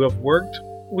that you have worked,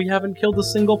 we haven't killed a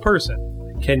single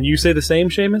person. Can you say the same,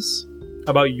 Seamus?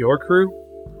 About your crew?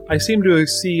 I seem to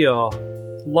see a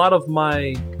lot of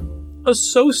my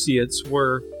associates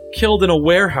were killed in a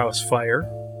warehouse fire,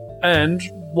 and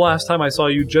last time I saw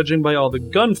you, judging by all the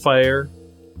gunfire,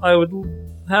 I would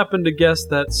happen to guess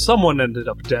that someone ended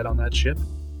up dead on that ship.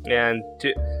 And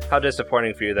how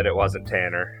disappointing for you that it wasn't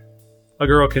Tanner. A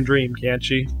girl can dream, can't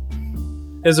she?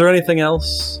 Is there anything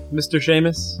else, Mr.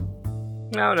 Seamus?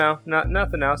 No,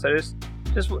 nothing else. I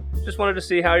just wanted to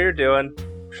see how you're doing.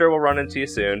 Sure, we'll run into you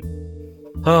soon.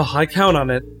 Oh, I count on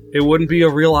it. It wouldn't be a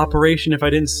real operation if I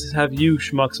didn't have you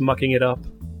schmucks mucking it up.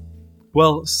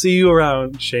 Well, see you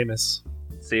around, Seamus.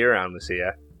 See you around,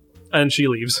 Lucia. And she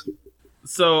leaves.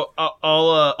 So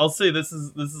I'll say this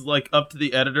is like up to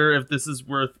the editor if this is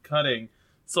worth cutting.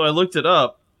 So I looked it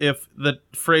up if the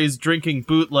phrase "drinking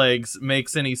bootlegs"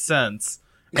 makes any sense.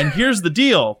 And here's the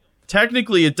deal: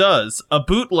 technically, it does. A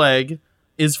bootleg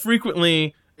is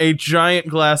frequently a giant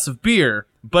glass of beer,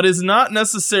 but is not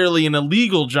necessarily an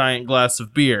illegal giant glass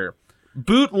of beer.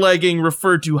 Bootlegging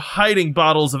referred to hiding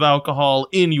bottles of alcohol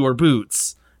in your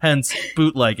boots, hence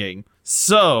bootlegging.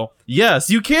 So, yes,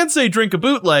 you can say drink a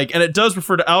bootleg, and it does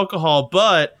refer to alcohol,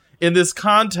 but in this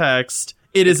context,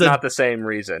 it's not the same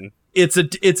reason. It's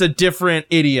a different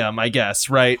idiom, I guess,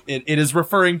 right? It is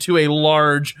referring to a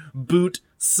large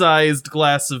boot-sized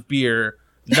glass of beer,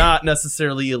 not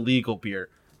necessarily illegal beer.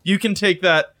 You can take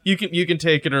that. You can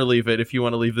take it or leave it if you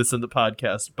want to leave this in the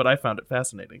podcast. But I found it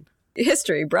fascinating.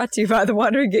 History brought to you by the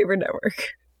Wandering Gamer Network.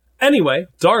 Anyway,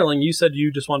 Darling, you said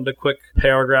you just wanted a quick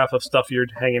paragraph of stuff you're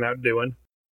hanging out doing.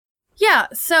 Yeah,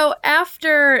 so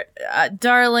after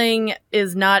Darling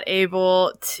is not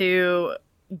able to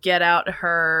get out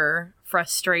her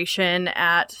frustration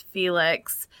at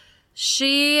Felix,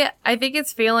 I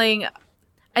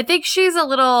think she's a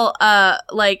little,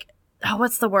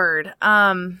 what's the word?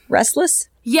 Restless?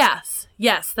 Yes,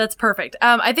 that's perfect.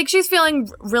 I think she's feeling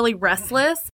really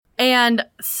restless. And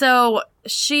so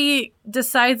she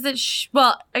decides that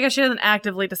I guess she doesn't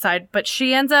actively decide, but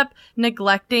she ends up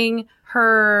neglecting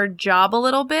her job a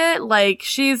little bit. Like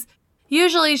she's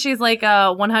like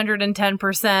a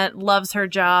 110%, loves her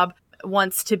job,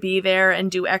 wants to be there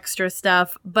and do extra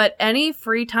stuff. But any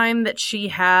free time that she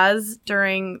has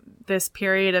during this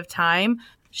period of time,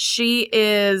 she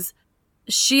is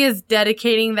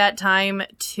dedicating that time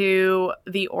to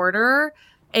the order.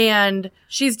 And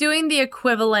she's doing the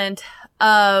equivalent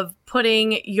of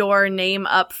putting your name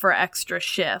up for extra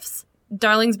shifts.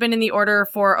 Darling's been in the order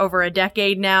for over a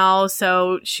decade now,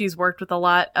 so she's worked with a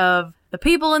lot of the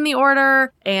people in the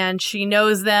order, and she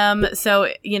knows them. So,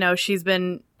 she's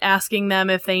been asking them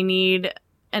if they need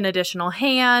an additional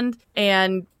hand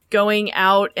and going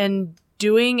out and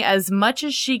doing as much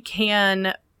as she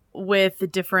can with the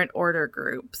different order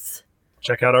groups.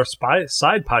 Check out our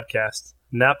side podcast,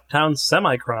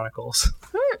 Naptown Chronicles.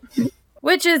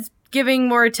 Which is giving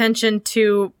more attention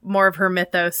to more of her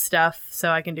mythos stuff so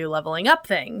I can do leveling up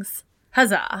things.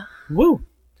 Huzzah. Woo.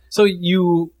 So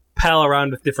you pal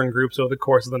around with different groups over the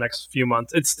course of the next few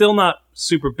months. It's still not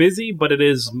super busy, but it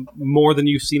is more than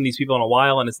you've seen these people in a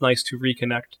while, and it's nice to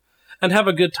reconnect and have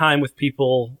a good time with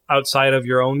people outside of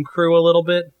your own crew a little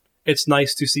bit. It's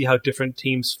nice to see how different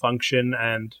teams function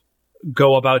and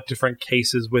go about different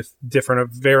cases with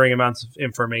different varying amounts of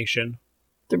information.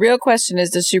 The real question is,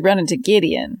 does she run into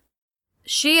Gideon?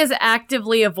 She is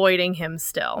actively avoiding him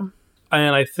still.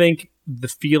 And I think the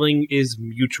feeling is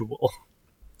mutual.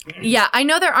 Yeah, I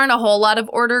know there aren't a whole lot of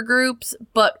order groups,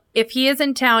 but if he is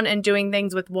in town and doing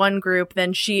things with one group,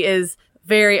 then she is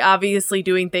very obviously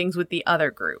doing things with the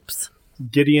other groups.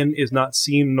 Gideon is not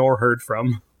seen nor heard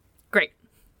from. Great.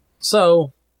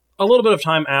 So, a little bit of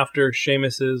time after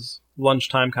Seamus's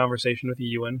lunchtime conversation with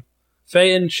Ewan,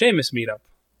 Faye and Seamus meet up.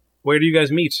 Where do you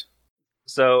guys meet?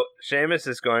 So, Seamus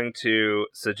is going to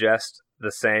suggest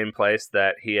the same place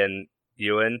that he and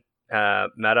Ewan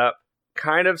met up,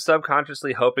 kind of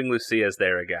subconsciously hoping Lucia's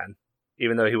there again,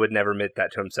 even though he would never admit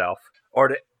that to himself or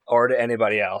to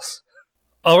anybody else.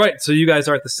 All right, so you guys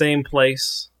are at the same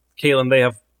place. Caitlin, they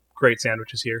have great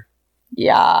sandwiches here.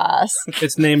 Yes.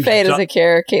 It's named... Faye doesn't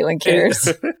care. Caitlin cares.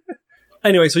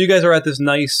 Anyway, so you guys are at this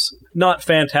nice, not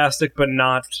fantastic, but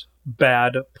not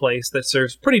bad place that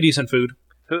serves pretty decent food.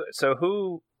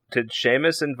 Who did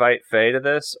Seamus invite Faye to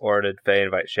this, or did Faye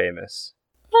invite Seamus?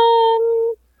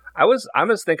 I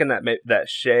was thinking that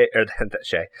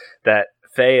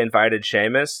Faye invited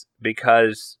Seamus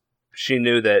because she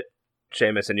knew that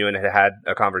Seamus and Ewan had had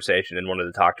a conversation and wanted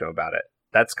to talk to him about it.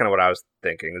 That's kind of what I was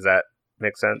thinking. Does that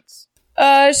make sense?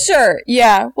 Sure.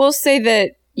 Yeah, we'll say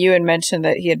that Ewan mentioned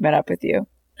that he had met up with you.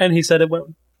 And he said it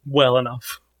went well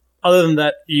enough. Other than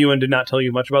that, Ewan did not tell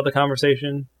you much about the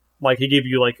conversation. Like, he gave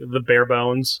you, like, the bare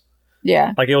bones.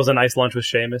 Yeah. Like, it was a nice lunch with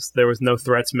Seamus. There was no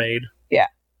threats made. Yeah.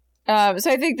 So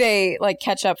I think they, like,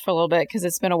 catch up for a little bit because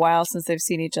it's been a while since they've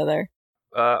seen each other.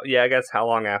 Yeah, I guess how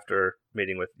long after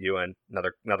meeting with Ewan?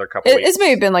 Another couple weeks? It's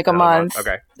maybe been, like, a month.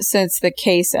 Okay. Since the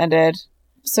case ended.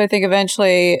 So I think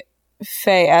eventually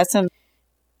Faye asked him,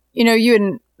 you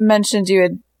had mentioned you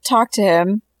had talked to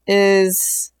him.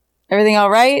 Is everything all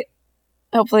right?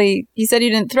 Hopefully, he said you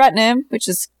didn't threaten him, which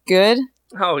is good.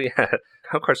 Oh, yeah.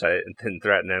 Of course I didn't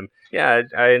threaten him. Yeah,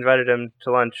 I invited him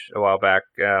to lunch a while back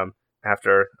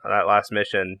after that last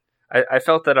mission. I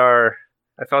felt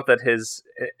that his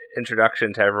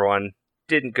introduction to everyone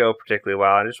didn't go particularly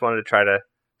well. I just wanted to try to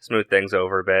smooth things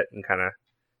over a bit and kind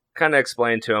of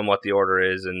explain to him what the order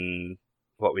is and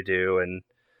what we do and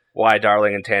why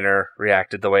Darling and Tanner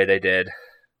reacted the way they did.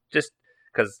 Just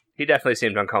because he definitely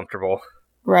seemed uncomfortable.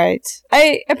 Right.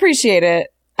 I appreciate it.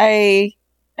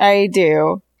 I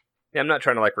do. Yeah, I'm not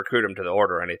trying to recruit him to the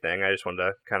order or anything. I just wanted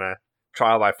to kind of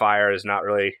trial by fire is not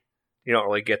really, you don't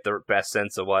really get the best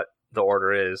sense of what the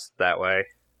order is that way.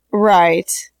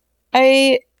 Right.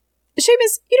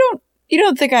 Seamus, you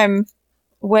don't think I'm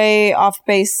way off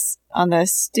base on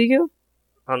this, do you?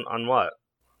 On what?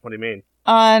 What do you mean?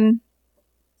 On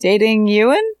dating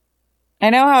Ewan?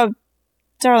 I know how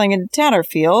Darling and Tanner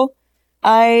feel.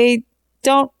 I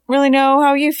don't really know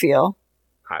how you feel.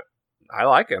 I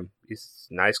like him. He's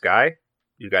a nice guy.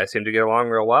 You guys seem to get along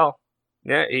real well.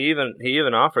 Yeah, he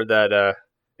even offered that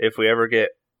if we ever get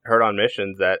hurt on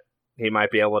missions, that he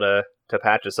might be able to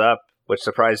patch us up, which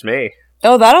surprised me.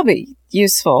 Oh, that'll be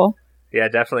useful. Yeah,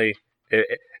 definitely.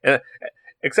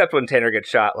 Except when Tanner gets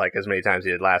shot like as many times as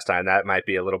he did last time, that might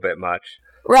be a little bit much.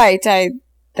 Right.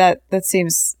 That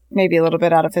seems maybe a little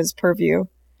bit out of his purview,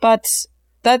 but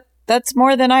that's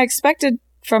more than I expected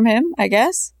from him, I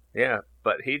guess. Yeah,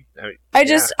 but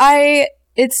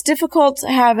it's difficult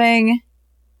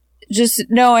just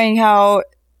knowing how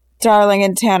Darling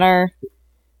and Tanner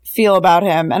feel about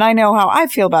him, and I know how I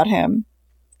feel about him.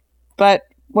 But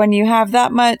when you have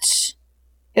that much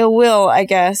ill will, I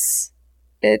guess,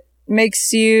 it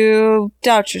makes you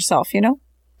doubt yourself, you know?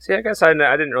 See, I guess I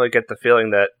didn't really get the feeling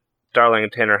that Darling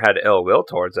and Tanner had ill will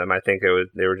towards them. I think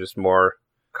they were just more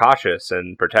cautious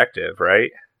and protective,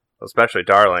 right? Especially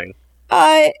Darling.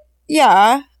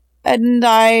 Yeah, and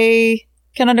I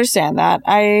can understand that.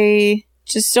 I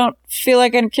just don't feel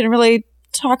like I can really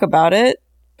talk about it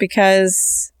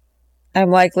because I'm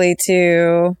likely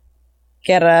to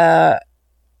get a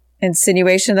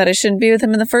insinuation that I shouldn't be with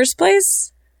him in the first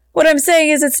place. What I'm saying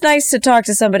is it's nice to talk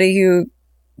to somebody who,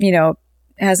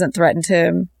 hasn't threatened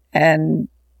him and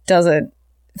doesn't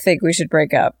think we should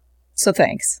break up. So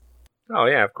thanks. Oh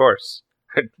yeah, of course.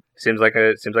 Seems like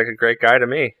a great guy to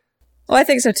me. Well, I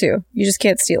think so too. You just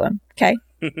can't steal him, okay?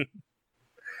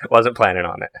 Wasn't planning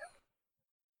on it.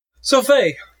 So,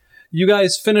 Faye, you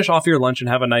guys finish off your lunch and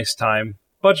have a nice time,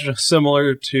 much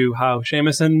similar to how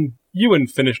Seamus and Ewan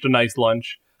finished a nice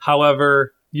lunch.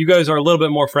 However, you guys are a little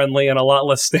bit more friendly and a lot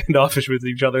less standoffish with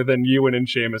each other than Ewan and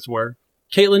Seamus were.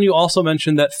 Caitlin, you also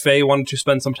mentioned that Faye wanted to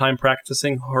spend some time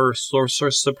practicing her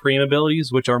Sorcerer Supreme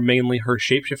abilities, which are mainly her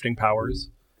shapeshifting powers,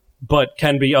 but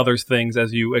can be other things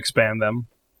as you expand them.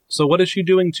 So what is she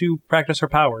doing to practice her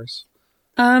powers?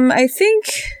 I think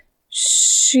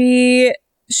she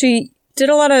did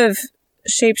a lot of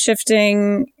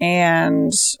shapeshifting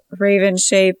and Raven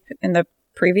shape in the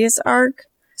previous arc.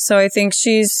 So I think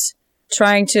she's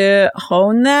trying to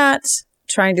hone that,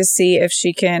 trying to see if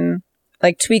she can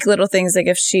tweak little things, like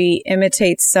if she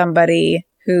imitates somebody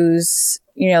who's,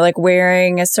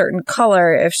 wearing a certain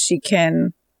color, if she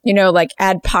can,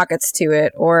 add pockets to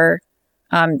it or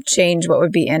change what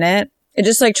would be in it. And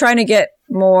just trying to get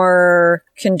more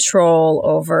control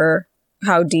over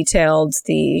how detailed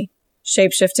the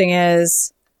shapeshifting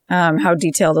is, how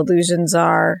detailed illusions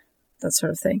are, that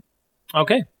sort of thing.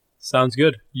 Okay, sounds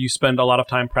good. You spend a lot of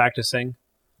time practicing.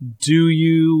 Do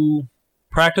you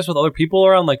practice with other people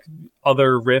around,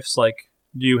 other rifts? Do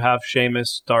you have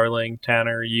Seamus, Darling,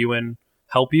 Tanner, Ewan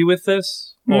help you with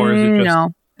this? Or is it just...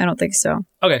 No, I don't think so.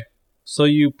 Okay, so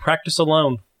you practice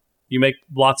alone. You make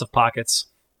lots of pockets.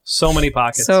 So many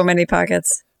pockets. So many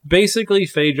pockets. Basically,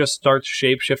 Faye just starts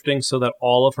shape-shifting so that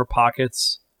all of her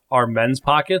pockets are men's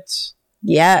pockets.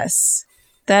 Yes.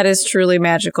 That is truly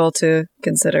magical to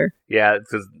consider. Yeah,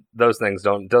 because those things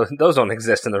don't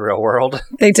exist in the real world.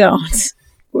 They don't.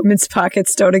 Women's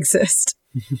pockets don't exist.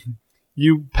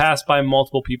 You pass by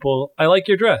multiple people. I like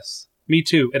your dress. Me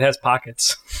too. It has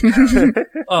pockets.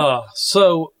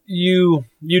 So you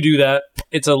do that.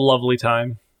 It's a lovely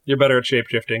time. You're better at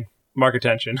shapeshifting. Mark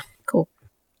attention. Cool.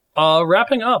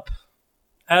 Wrapping up.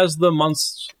 As the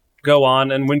months go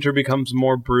on and winter becomes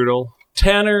more brutal,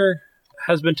 Tanner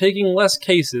has been taking less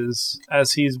cases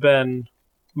as he's been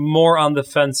more on the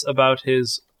fence about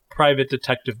his private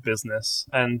detective business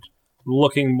and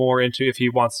looking more into if he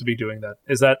wants to be doing that.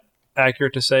 Is that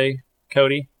accurate to say,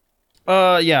 Cody?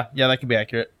 Yeah, that could be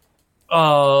accurate.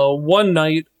 One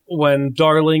night when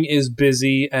Darling is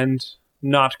busy and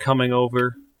not coming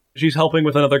over, she's helping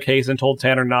with another case and told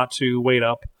Tanner not to wait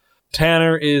up.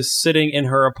 Tanner is sitting in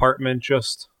her apartment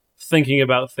just thinking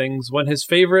about things when his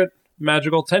favorite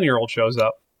magical 10-year-old shows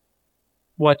up.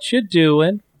 What you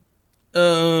doing? I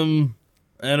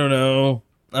don't know.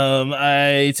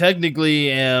 I technically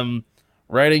am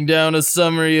writing down a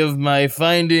summary of my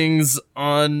findings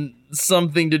on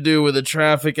something to do with a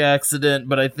traffic accident,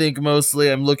 but I think mostly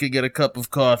I'm looking at a cup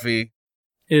of coffee.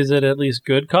 Is it at least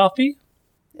good coffee?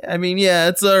 I mean, yeah,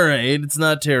 it's alright. It's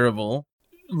not terrible.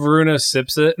 Veruna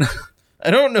sips it.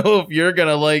 I don't know if you're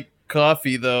gonna like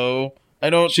coffee, though. I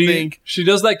don't think... She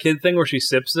does that kid thing where she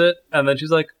sips it, and then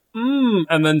she's like,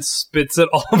 and then spits it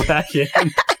all back in.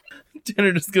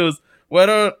 Tanner just goes, why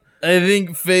don't... I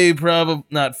think Faye probably...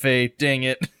 Not Faye, dang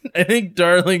it. I think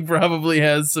Darling probably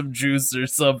has some juice or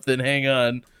something. Hang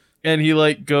on. And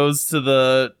he, goes to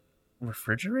the...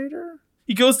 refrigerator?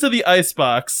 He goes to the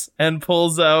icebox and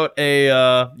pulls out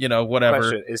a, whatever.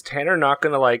 Question, is Tanner not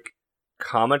gonna,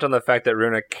 comment on the fact that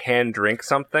Runa can drink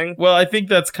something? Well, I think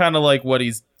that's kind of like what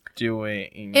he's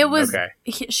doing. It was. Okay.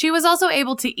 She was also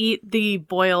able to eat the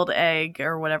boiled egg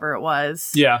or whatever it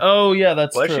was. Yeah. Oh, yeah,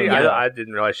 that's Was true. she? Yeah. I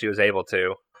didn't realize she was able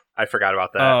to. I forgot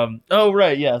about that. Oh,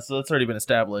 right, yeah, so that's already been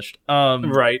established.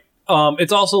 Right.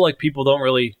 It's also like people don't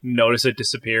really notice it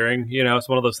disappearing. You know, it's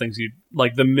one of those things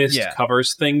like the mist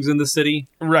covers things in the city.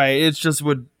 Right, it just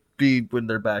would be when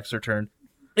their backs are turned.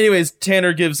 Anyways,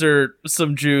 Tanner gives her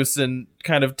some juice and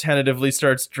kind of tentatively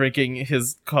starts drinking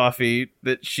his coffee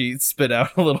that she spit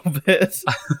out a little bit.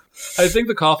 I think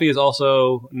the coffee is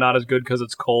also not as good because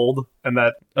it's cold, and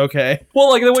that Okay. well,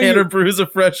 like the way Tanner brews a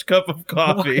fresh cup of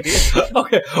coffee.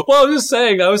 Okay. Well, I was just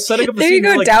saying, I was setting up the There scene.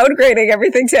 you go, like, downgrading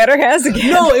everything Tanner has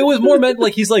again. no, it was more meant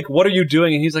like he's like, "What are you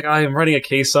doing?" And he's like, "I am writing a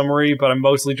case summary, but I'm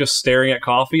mostly just staring at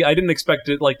coffee." I didn't expect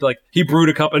it like he brewed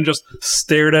a cup and just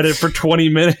stared at it for 20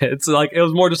 minutes. Like it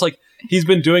was more just like he's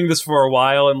been doing this for a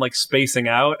while and like spacing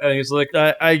out, and he's like,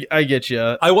 I get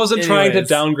you. I wasn't trying to Anyways.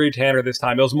 downgrade Tanner this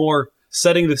time. It was more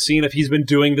setting the scene if he's been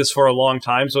doing this for a long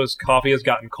time, so his coffee has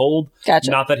gotten cold. Gotcha.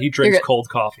 Not that he drinks You're good. cold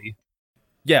coffee.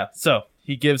 Yeah, so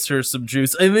he gives her some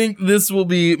juice. I think this will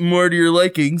be more to your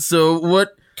liking, so what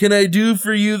can I do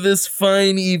for you this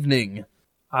fine evening?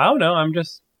 I don't know. I'm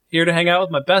just here to hang out with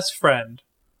my best friend.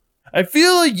 I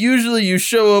feel like usually you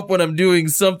show up when I'm doing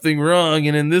something wrong,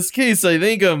 and in this case I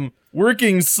think I'm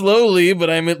working slowly, but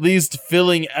I'm at least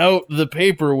filling out the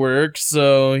paperwork,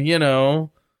 so, you know.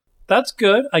 That's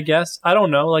good, I guess. I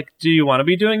don't know. Like, do you want to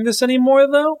be doing this anymore,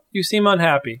 though? You seem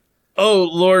unhappy. Oh,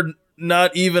 Lord,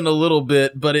 not even a little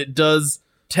bit, but it does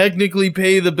technically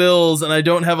pay the bills, and I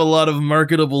don't have a lot of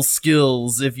marketable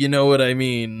skills, if you know what I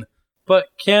mean. But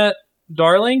can't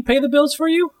Darling pay the bills for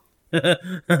you?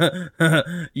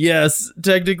 Yes,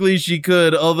 technically she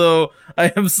could, although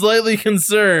I am slightly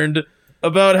concerned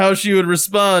about how she would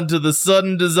respond to the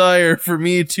sudden desire for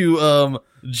me to,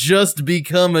 just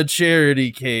become a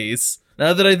charity case.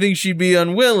 Not that I think she'd be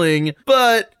unwilling,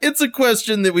 but it's a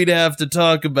question that we'd have to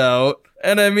talk about.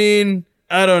 And I mean,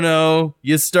 I don't know,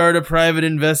 you start a private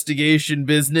investigation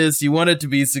business, you want it to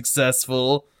be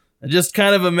successful. I just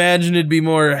kind of imagine it'd be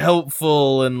more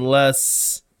helpful and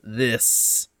less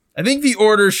this. I think the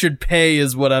order should pay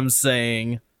is what I'm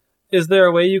saying. Is there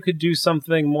a way you could do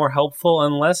something more helpful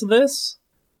and less this?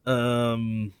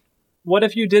 What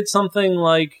if you did something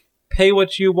like pay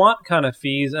what you want kind of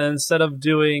fees, and instead of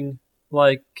doing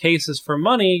like cases for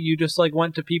money, you just like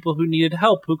went to people who needed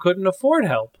help who couldn't afford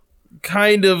help?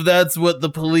 Kind of, that's what the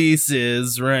police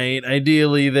is, right?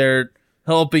 Ideally, they're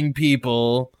helping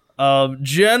people.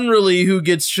 Generally, who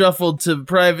gets shuffled to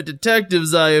private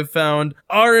detectives, I have found,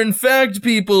 are in fact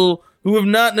people who have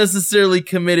not necessarily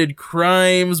committed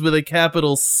crimes with a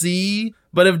capital C,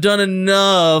 but have done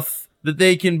enough that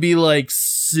they can be, like,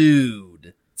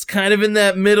 sued. It's kind of in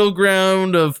that middle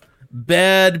ground of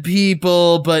bad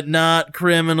people, but not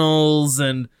criminals,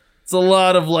 and it's a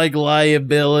lot of, like,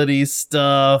 liability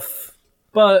stuff.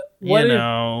 But what You if,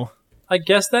 know. I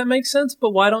guess that makes sense,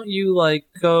 but why don't you like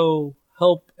go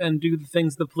help and do the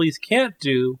things the police can't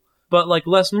do, but like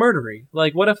less murdery?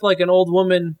 Like what if like an old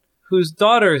woman whose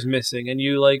daughter is missing and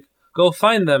you like go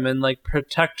find them and like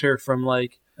protect her from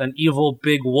like an evil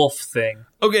big wolf thing?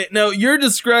 Okay, now you're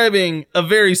describing a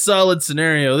very solid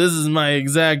scenario. This is my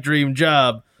exact dream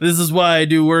job. This is why I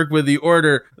do work with the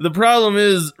Order. The problem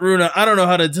is, Runa, I don't know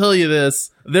how to tell you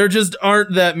this. There just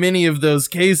aren't that many of those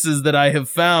cases that I have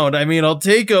found. I mean, I'll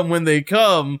take them when they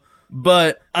come,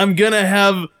 but I'm gonna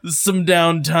have some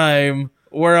downtime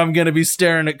where I'm gonna be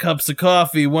staring at cups of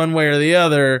coffee one way or the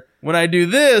other. When I do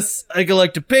this, I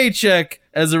collect a paycheck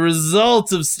as a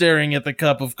result of staring at the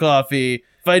cup of coffee.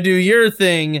 If I do your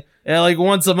thing, like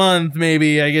once a month,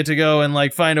 maybe I get to go and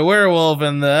like find a werewolf,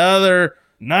 and the other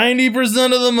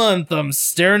 90% of the month I'm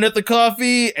staring at the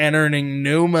coffee and earning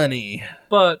no money.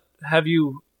 But have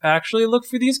you actually looked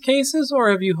for these cases,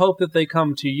 or have you hoped that they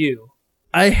come to you?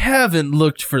 I haven't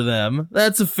looked for them.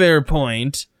 That's a fair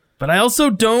point. But I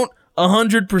also don't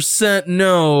 100%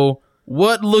 know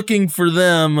what looking for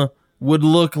them would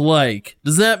look like.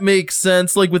 Does that make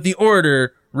sense? Like with the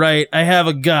Order, right? I have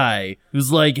a guy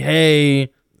who's like,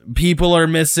 hey, people are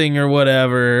missing or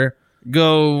whatever.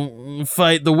 Go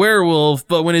fight the werewolf.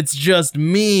 But when it's just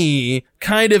me,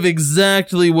 kind of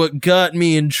exactly what got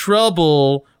me in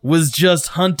trouble was just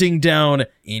hunting down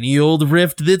any old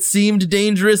rift that seemed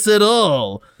dangerous at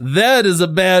all. That is a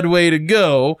bad way to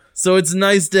go, so it's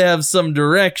nice to have some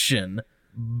direction.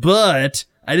 But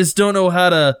I just don't know how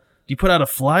to... Do you put out a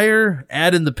flyer?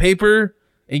 Ad in the paper?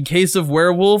 In case of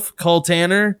werewolf, call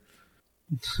Tanner?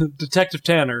 Detective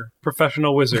Tanner,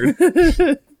 professional wizard.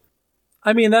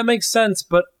 I mean, that makes sense,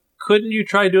 but couldn't you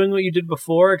try doing what you did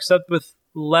before, except with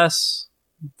less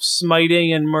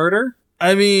smiting and murder?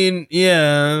 I mean,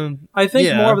 yeah. I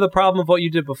think more of the problem of what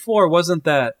you did before wasn't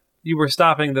that you were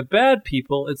stopping the bad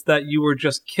people, it's that you were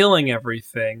just killing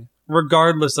everything,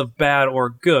 regardless of bad or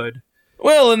good.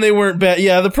 Well, and they weren't bad.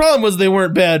 Yeah, the problem was they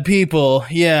weren't bad people.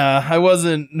 Yeah, I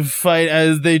wasn't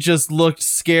as they just looked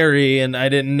scary, and I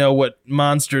didn't know what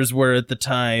monsters were at the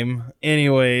time.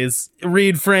 Anyways,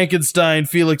 read Frankenstein,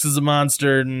 Felix is a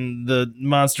monster, and the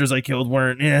monsters I killed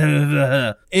weren't.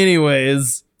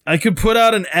 Anyways, I could put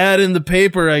out an ad in the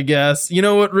paper, I guess. You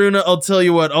know what, Runa? I'll tell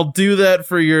you what. I'll do that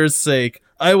for your sake.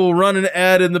 I will run an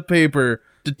ad in the paper.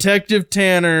 Detective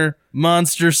Tanner,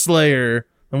 Monster Slayer.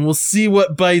 And we'll see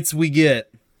what bites we get.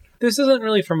 This isn't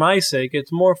really for my sake.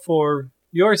 It's more for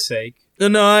your sake.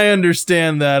 No, I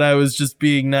understand that. I was just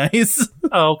being nice.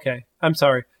 Oh, okay. I'm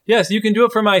sorry. Yes, you can do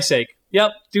it for my sake.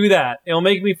 Yep, do that. It'll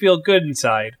make me feel good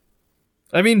inside.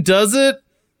 I mean, does it?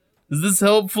 Is this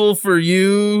helpful for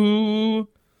you?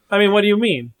 I mean, what do you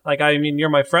mean? You're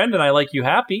my friend and I like you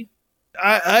happy.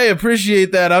 I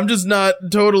appreciate that. I'm just not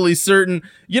totally certain.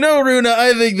 You know, Runa,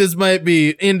 I think this might be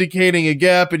indicating a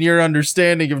gap in your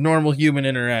understanding of normal human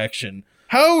interaction.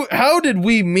 How did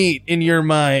we meet in your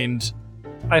mind?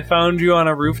 I found you on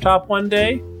a rooftop one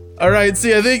day. Alright,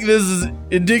 see, I think this is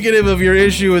indicative of your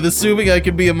issue with assuming I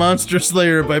could be a monster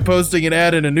slayer by posting an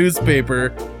ad in a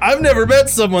newspaper. I've never met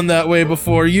someone that way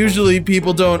before. Usually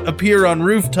people don't appear on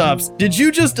rooftops. Did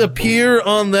you just appear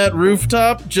on that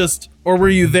rooftop? Or were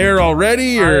you there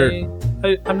already, or?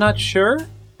 I'm not sure.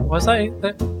 Was I?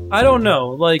 I don't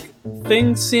know.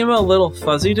 Things seem a little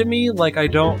fuzzy to me. I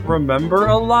don't remember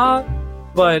a lot.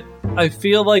 But I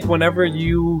feel like whenever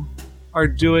you are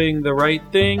doing the right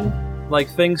thing,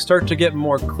 things start to get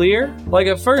more clear.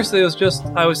 At first, it was just,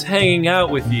 I was hanging out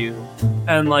with you.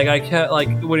 And, I kept,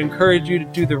 would encourage you to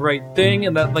do the right thing,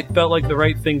 and that, felt like the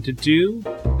right thing to do.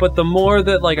 But the more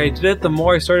that, I did it, the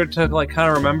more I started to,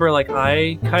 kind of remember,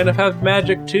 I kind of have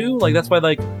magic, too. That's why,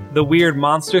 the weird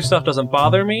monster stuff doesn't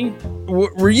bother me.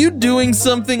 Were you doing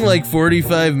something,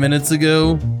 45 minutes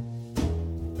ago?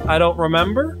 I don't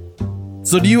remember.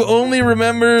 So do you only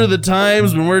remember the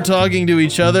times when we're talking to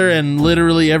each other and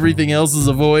literally everything else is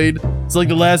a void? It's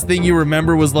the last thing you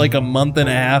remember was a month and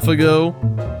a half ago?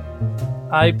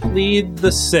 I plead the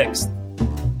 6th.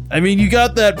 I mean, you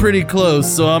got that pretty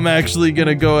close, so I'm actually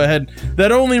gonna go ahead.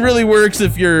 That only really works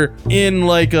if you're in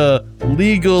a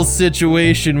legal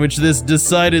situation, which this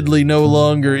decidedly no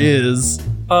longer is.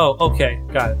 Oh, okay,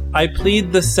 got it. I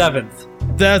plead the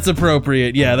 7th. That's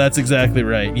appropriate. Yeah, that's exactly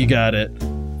right. You got it.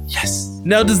 Yes.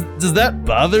 Now, does that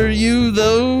bother you,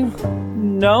 though?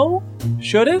 No?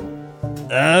 Should it?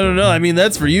 I don't know. I mean,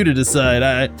 that's for you to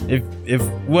decide. If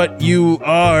what you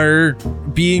are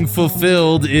being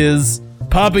fulfilled is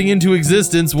popping into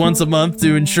existence once a month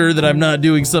to ensure that I'm not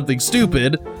doing something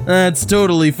stupid, that's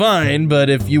totally fine. But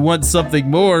if you want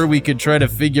something more, we could try to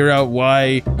figure out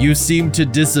why you seem to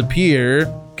disappear.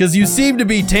 Because you seem to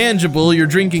be tangible, you're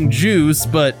drinking juice,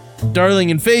 but Darling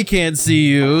and Faye can't see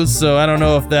you, so I don't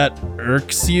know if that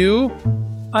irks you.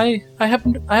 I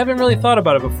haven't really thought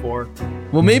about it before.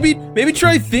 Well, maybe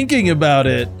try thinking about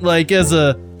it, as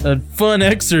a fun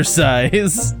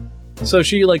exercise. So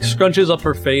she scrunches up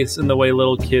her face in the way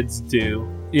little kids do.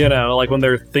 When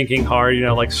they're thinking hard,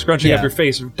 scrunching up your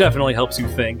face definitely helps you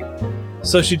think.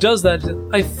 So she does that.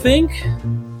 I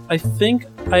think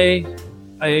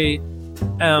I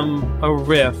am a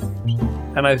rift,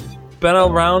 and I've been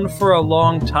around for a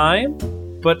long time,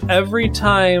 but every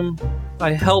time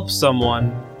I help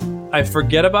someone, I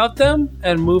forget about them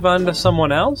and move on to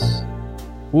someone else.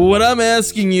 Well, what I'm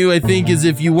asking you, I think, is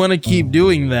if you want to keep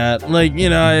doing that.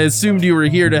 I assumed you were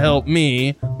here to help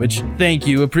me, which, thank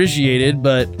you, appreciated,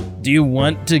 but do you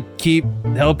want to keep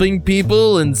helping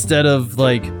people instead of,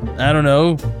 I don't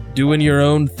know, doing your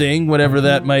own thing, whatever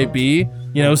that might be?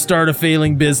 Start a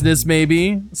failing business,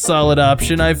 maybe? Solid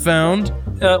option, I've found.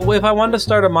 If I wanted to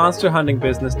start a monster hunting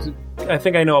business, I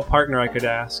think I know a partner I could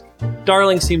ask.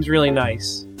 Darling seems really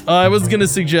nice. I was gonna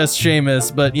suggest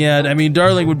Seamus, but yeah, I mean,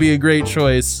 Darling would be a great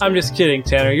choice. I'm just kidding,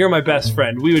 Tanner. You're my best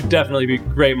friend. We would definitely be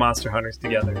great monster hunters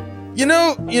together. You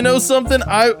know something?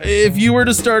 If you were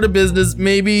to start a business,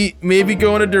 maybe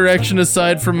go in a direction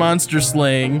aside from monster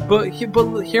slaying. But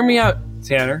hear me out,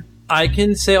 Tanner. I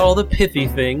can say all the pithy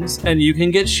things, and you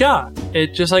can get shot.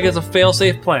 It just it's a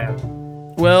fail-safe plan.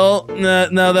 Well,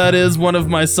 now that is one of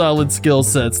my solid skill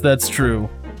sets. That's true.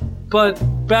 But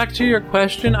back to your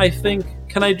question, I think,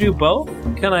 can I do both?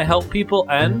 Can I help people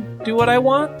and do what I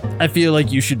want? I feel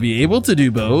like you should be able to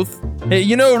do both. Hey,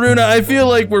 Runa, I feel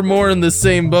like we're more in the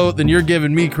same boat than you're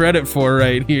giving me credit for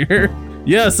right here.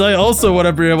 Yes, I also want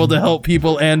to be able to help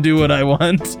people and do what I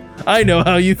want. I know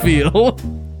how you feel.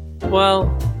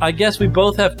 Well, I guess we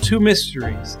both have two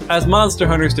mysteries as monster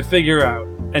hunters to figure out.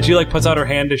 And she puts out her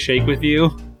hand to shake with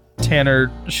you.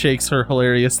 Tanner shakes her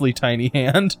hilariously tiny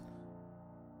hand.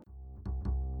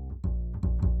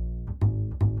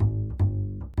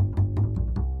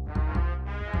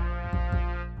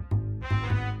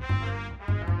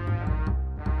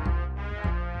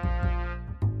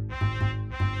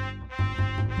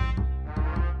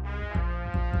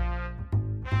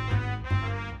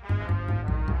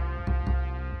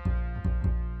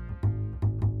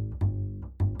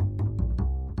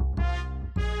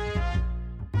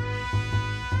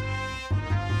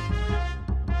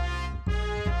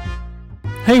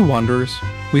 Hey Wanderers,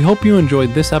 we hope you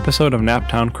enjoyed this episode of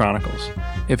Naptown Chronicles.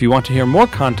 If you want to hear more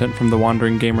content from the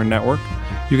Wandering Gamer Network,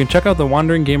 you can check out the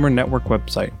Wandering Gamer Network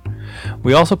website.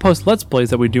 We also post Let's Plays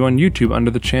that we do on YouTube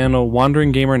under the channel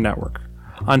Wandering Gamer Network.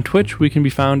 On Twitch, we can be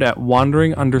found at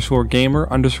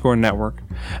wandering_gamer_network,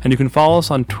 and you can follow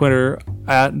us on Twitter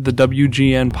at the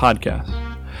WGN Podcast.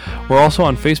 We're also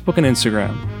on Facebook and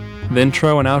Instagram. The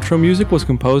intro and outro music was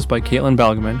composed by Caitlin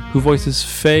Balgaman, who voices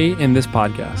Faye in this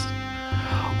podcast.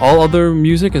 All other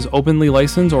music is openly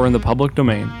licensed or in the public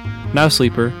domain. Now,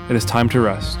 sleeper, it is time to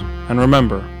rest. And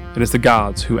remember, it is the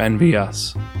gods who envy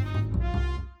us.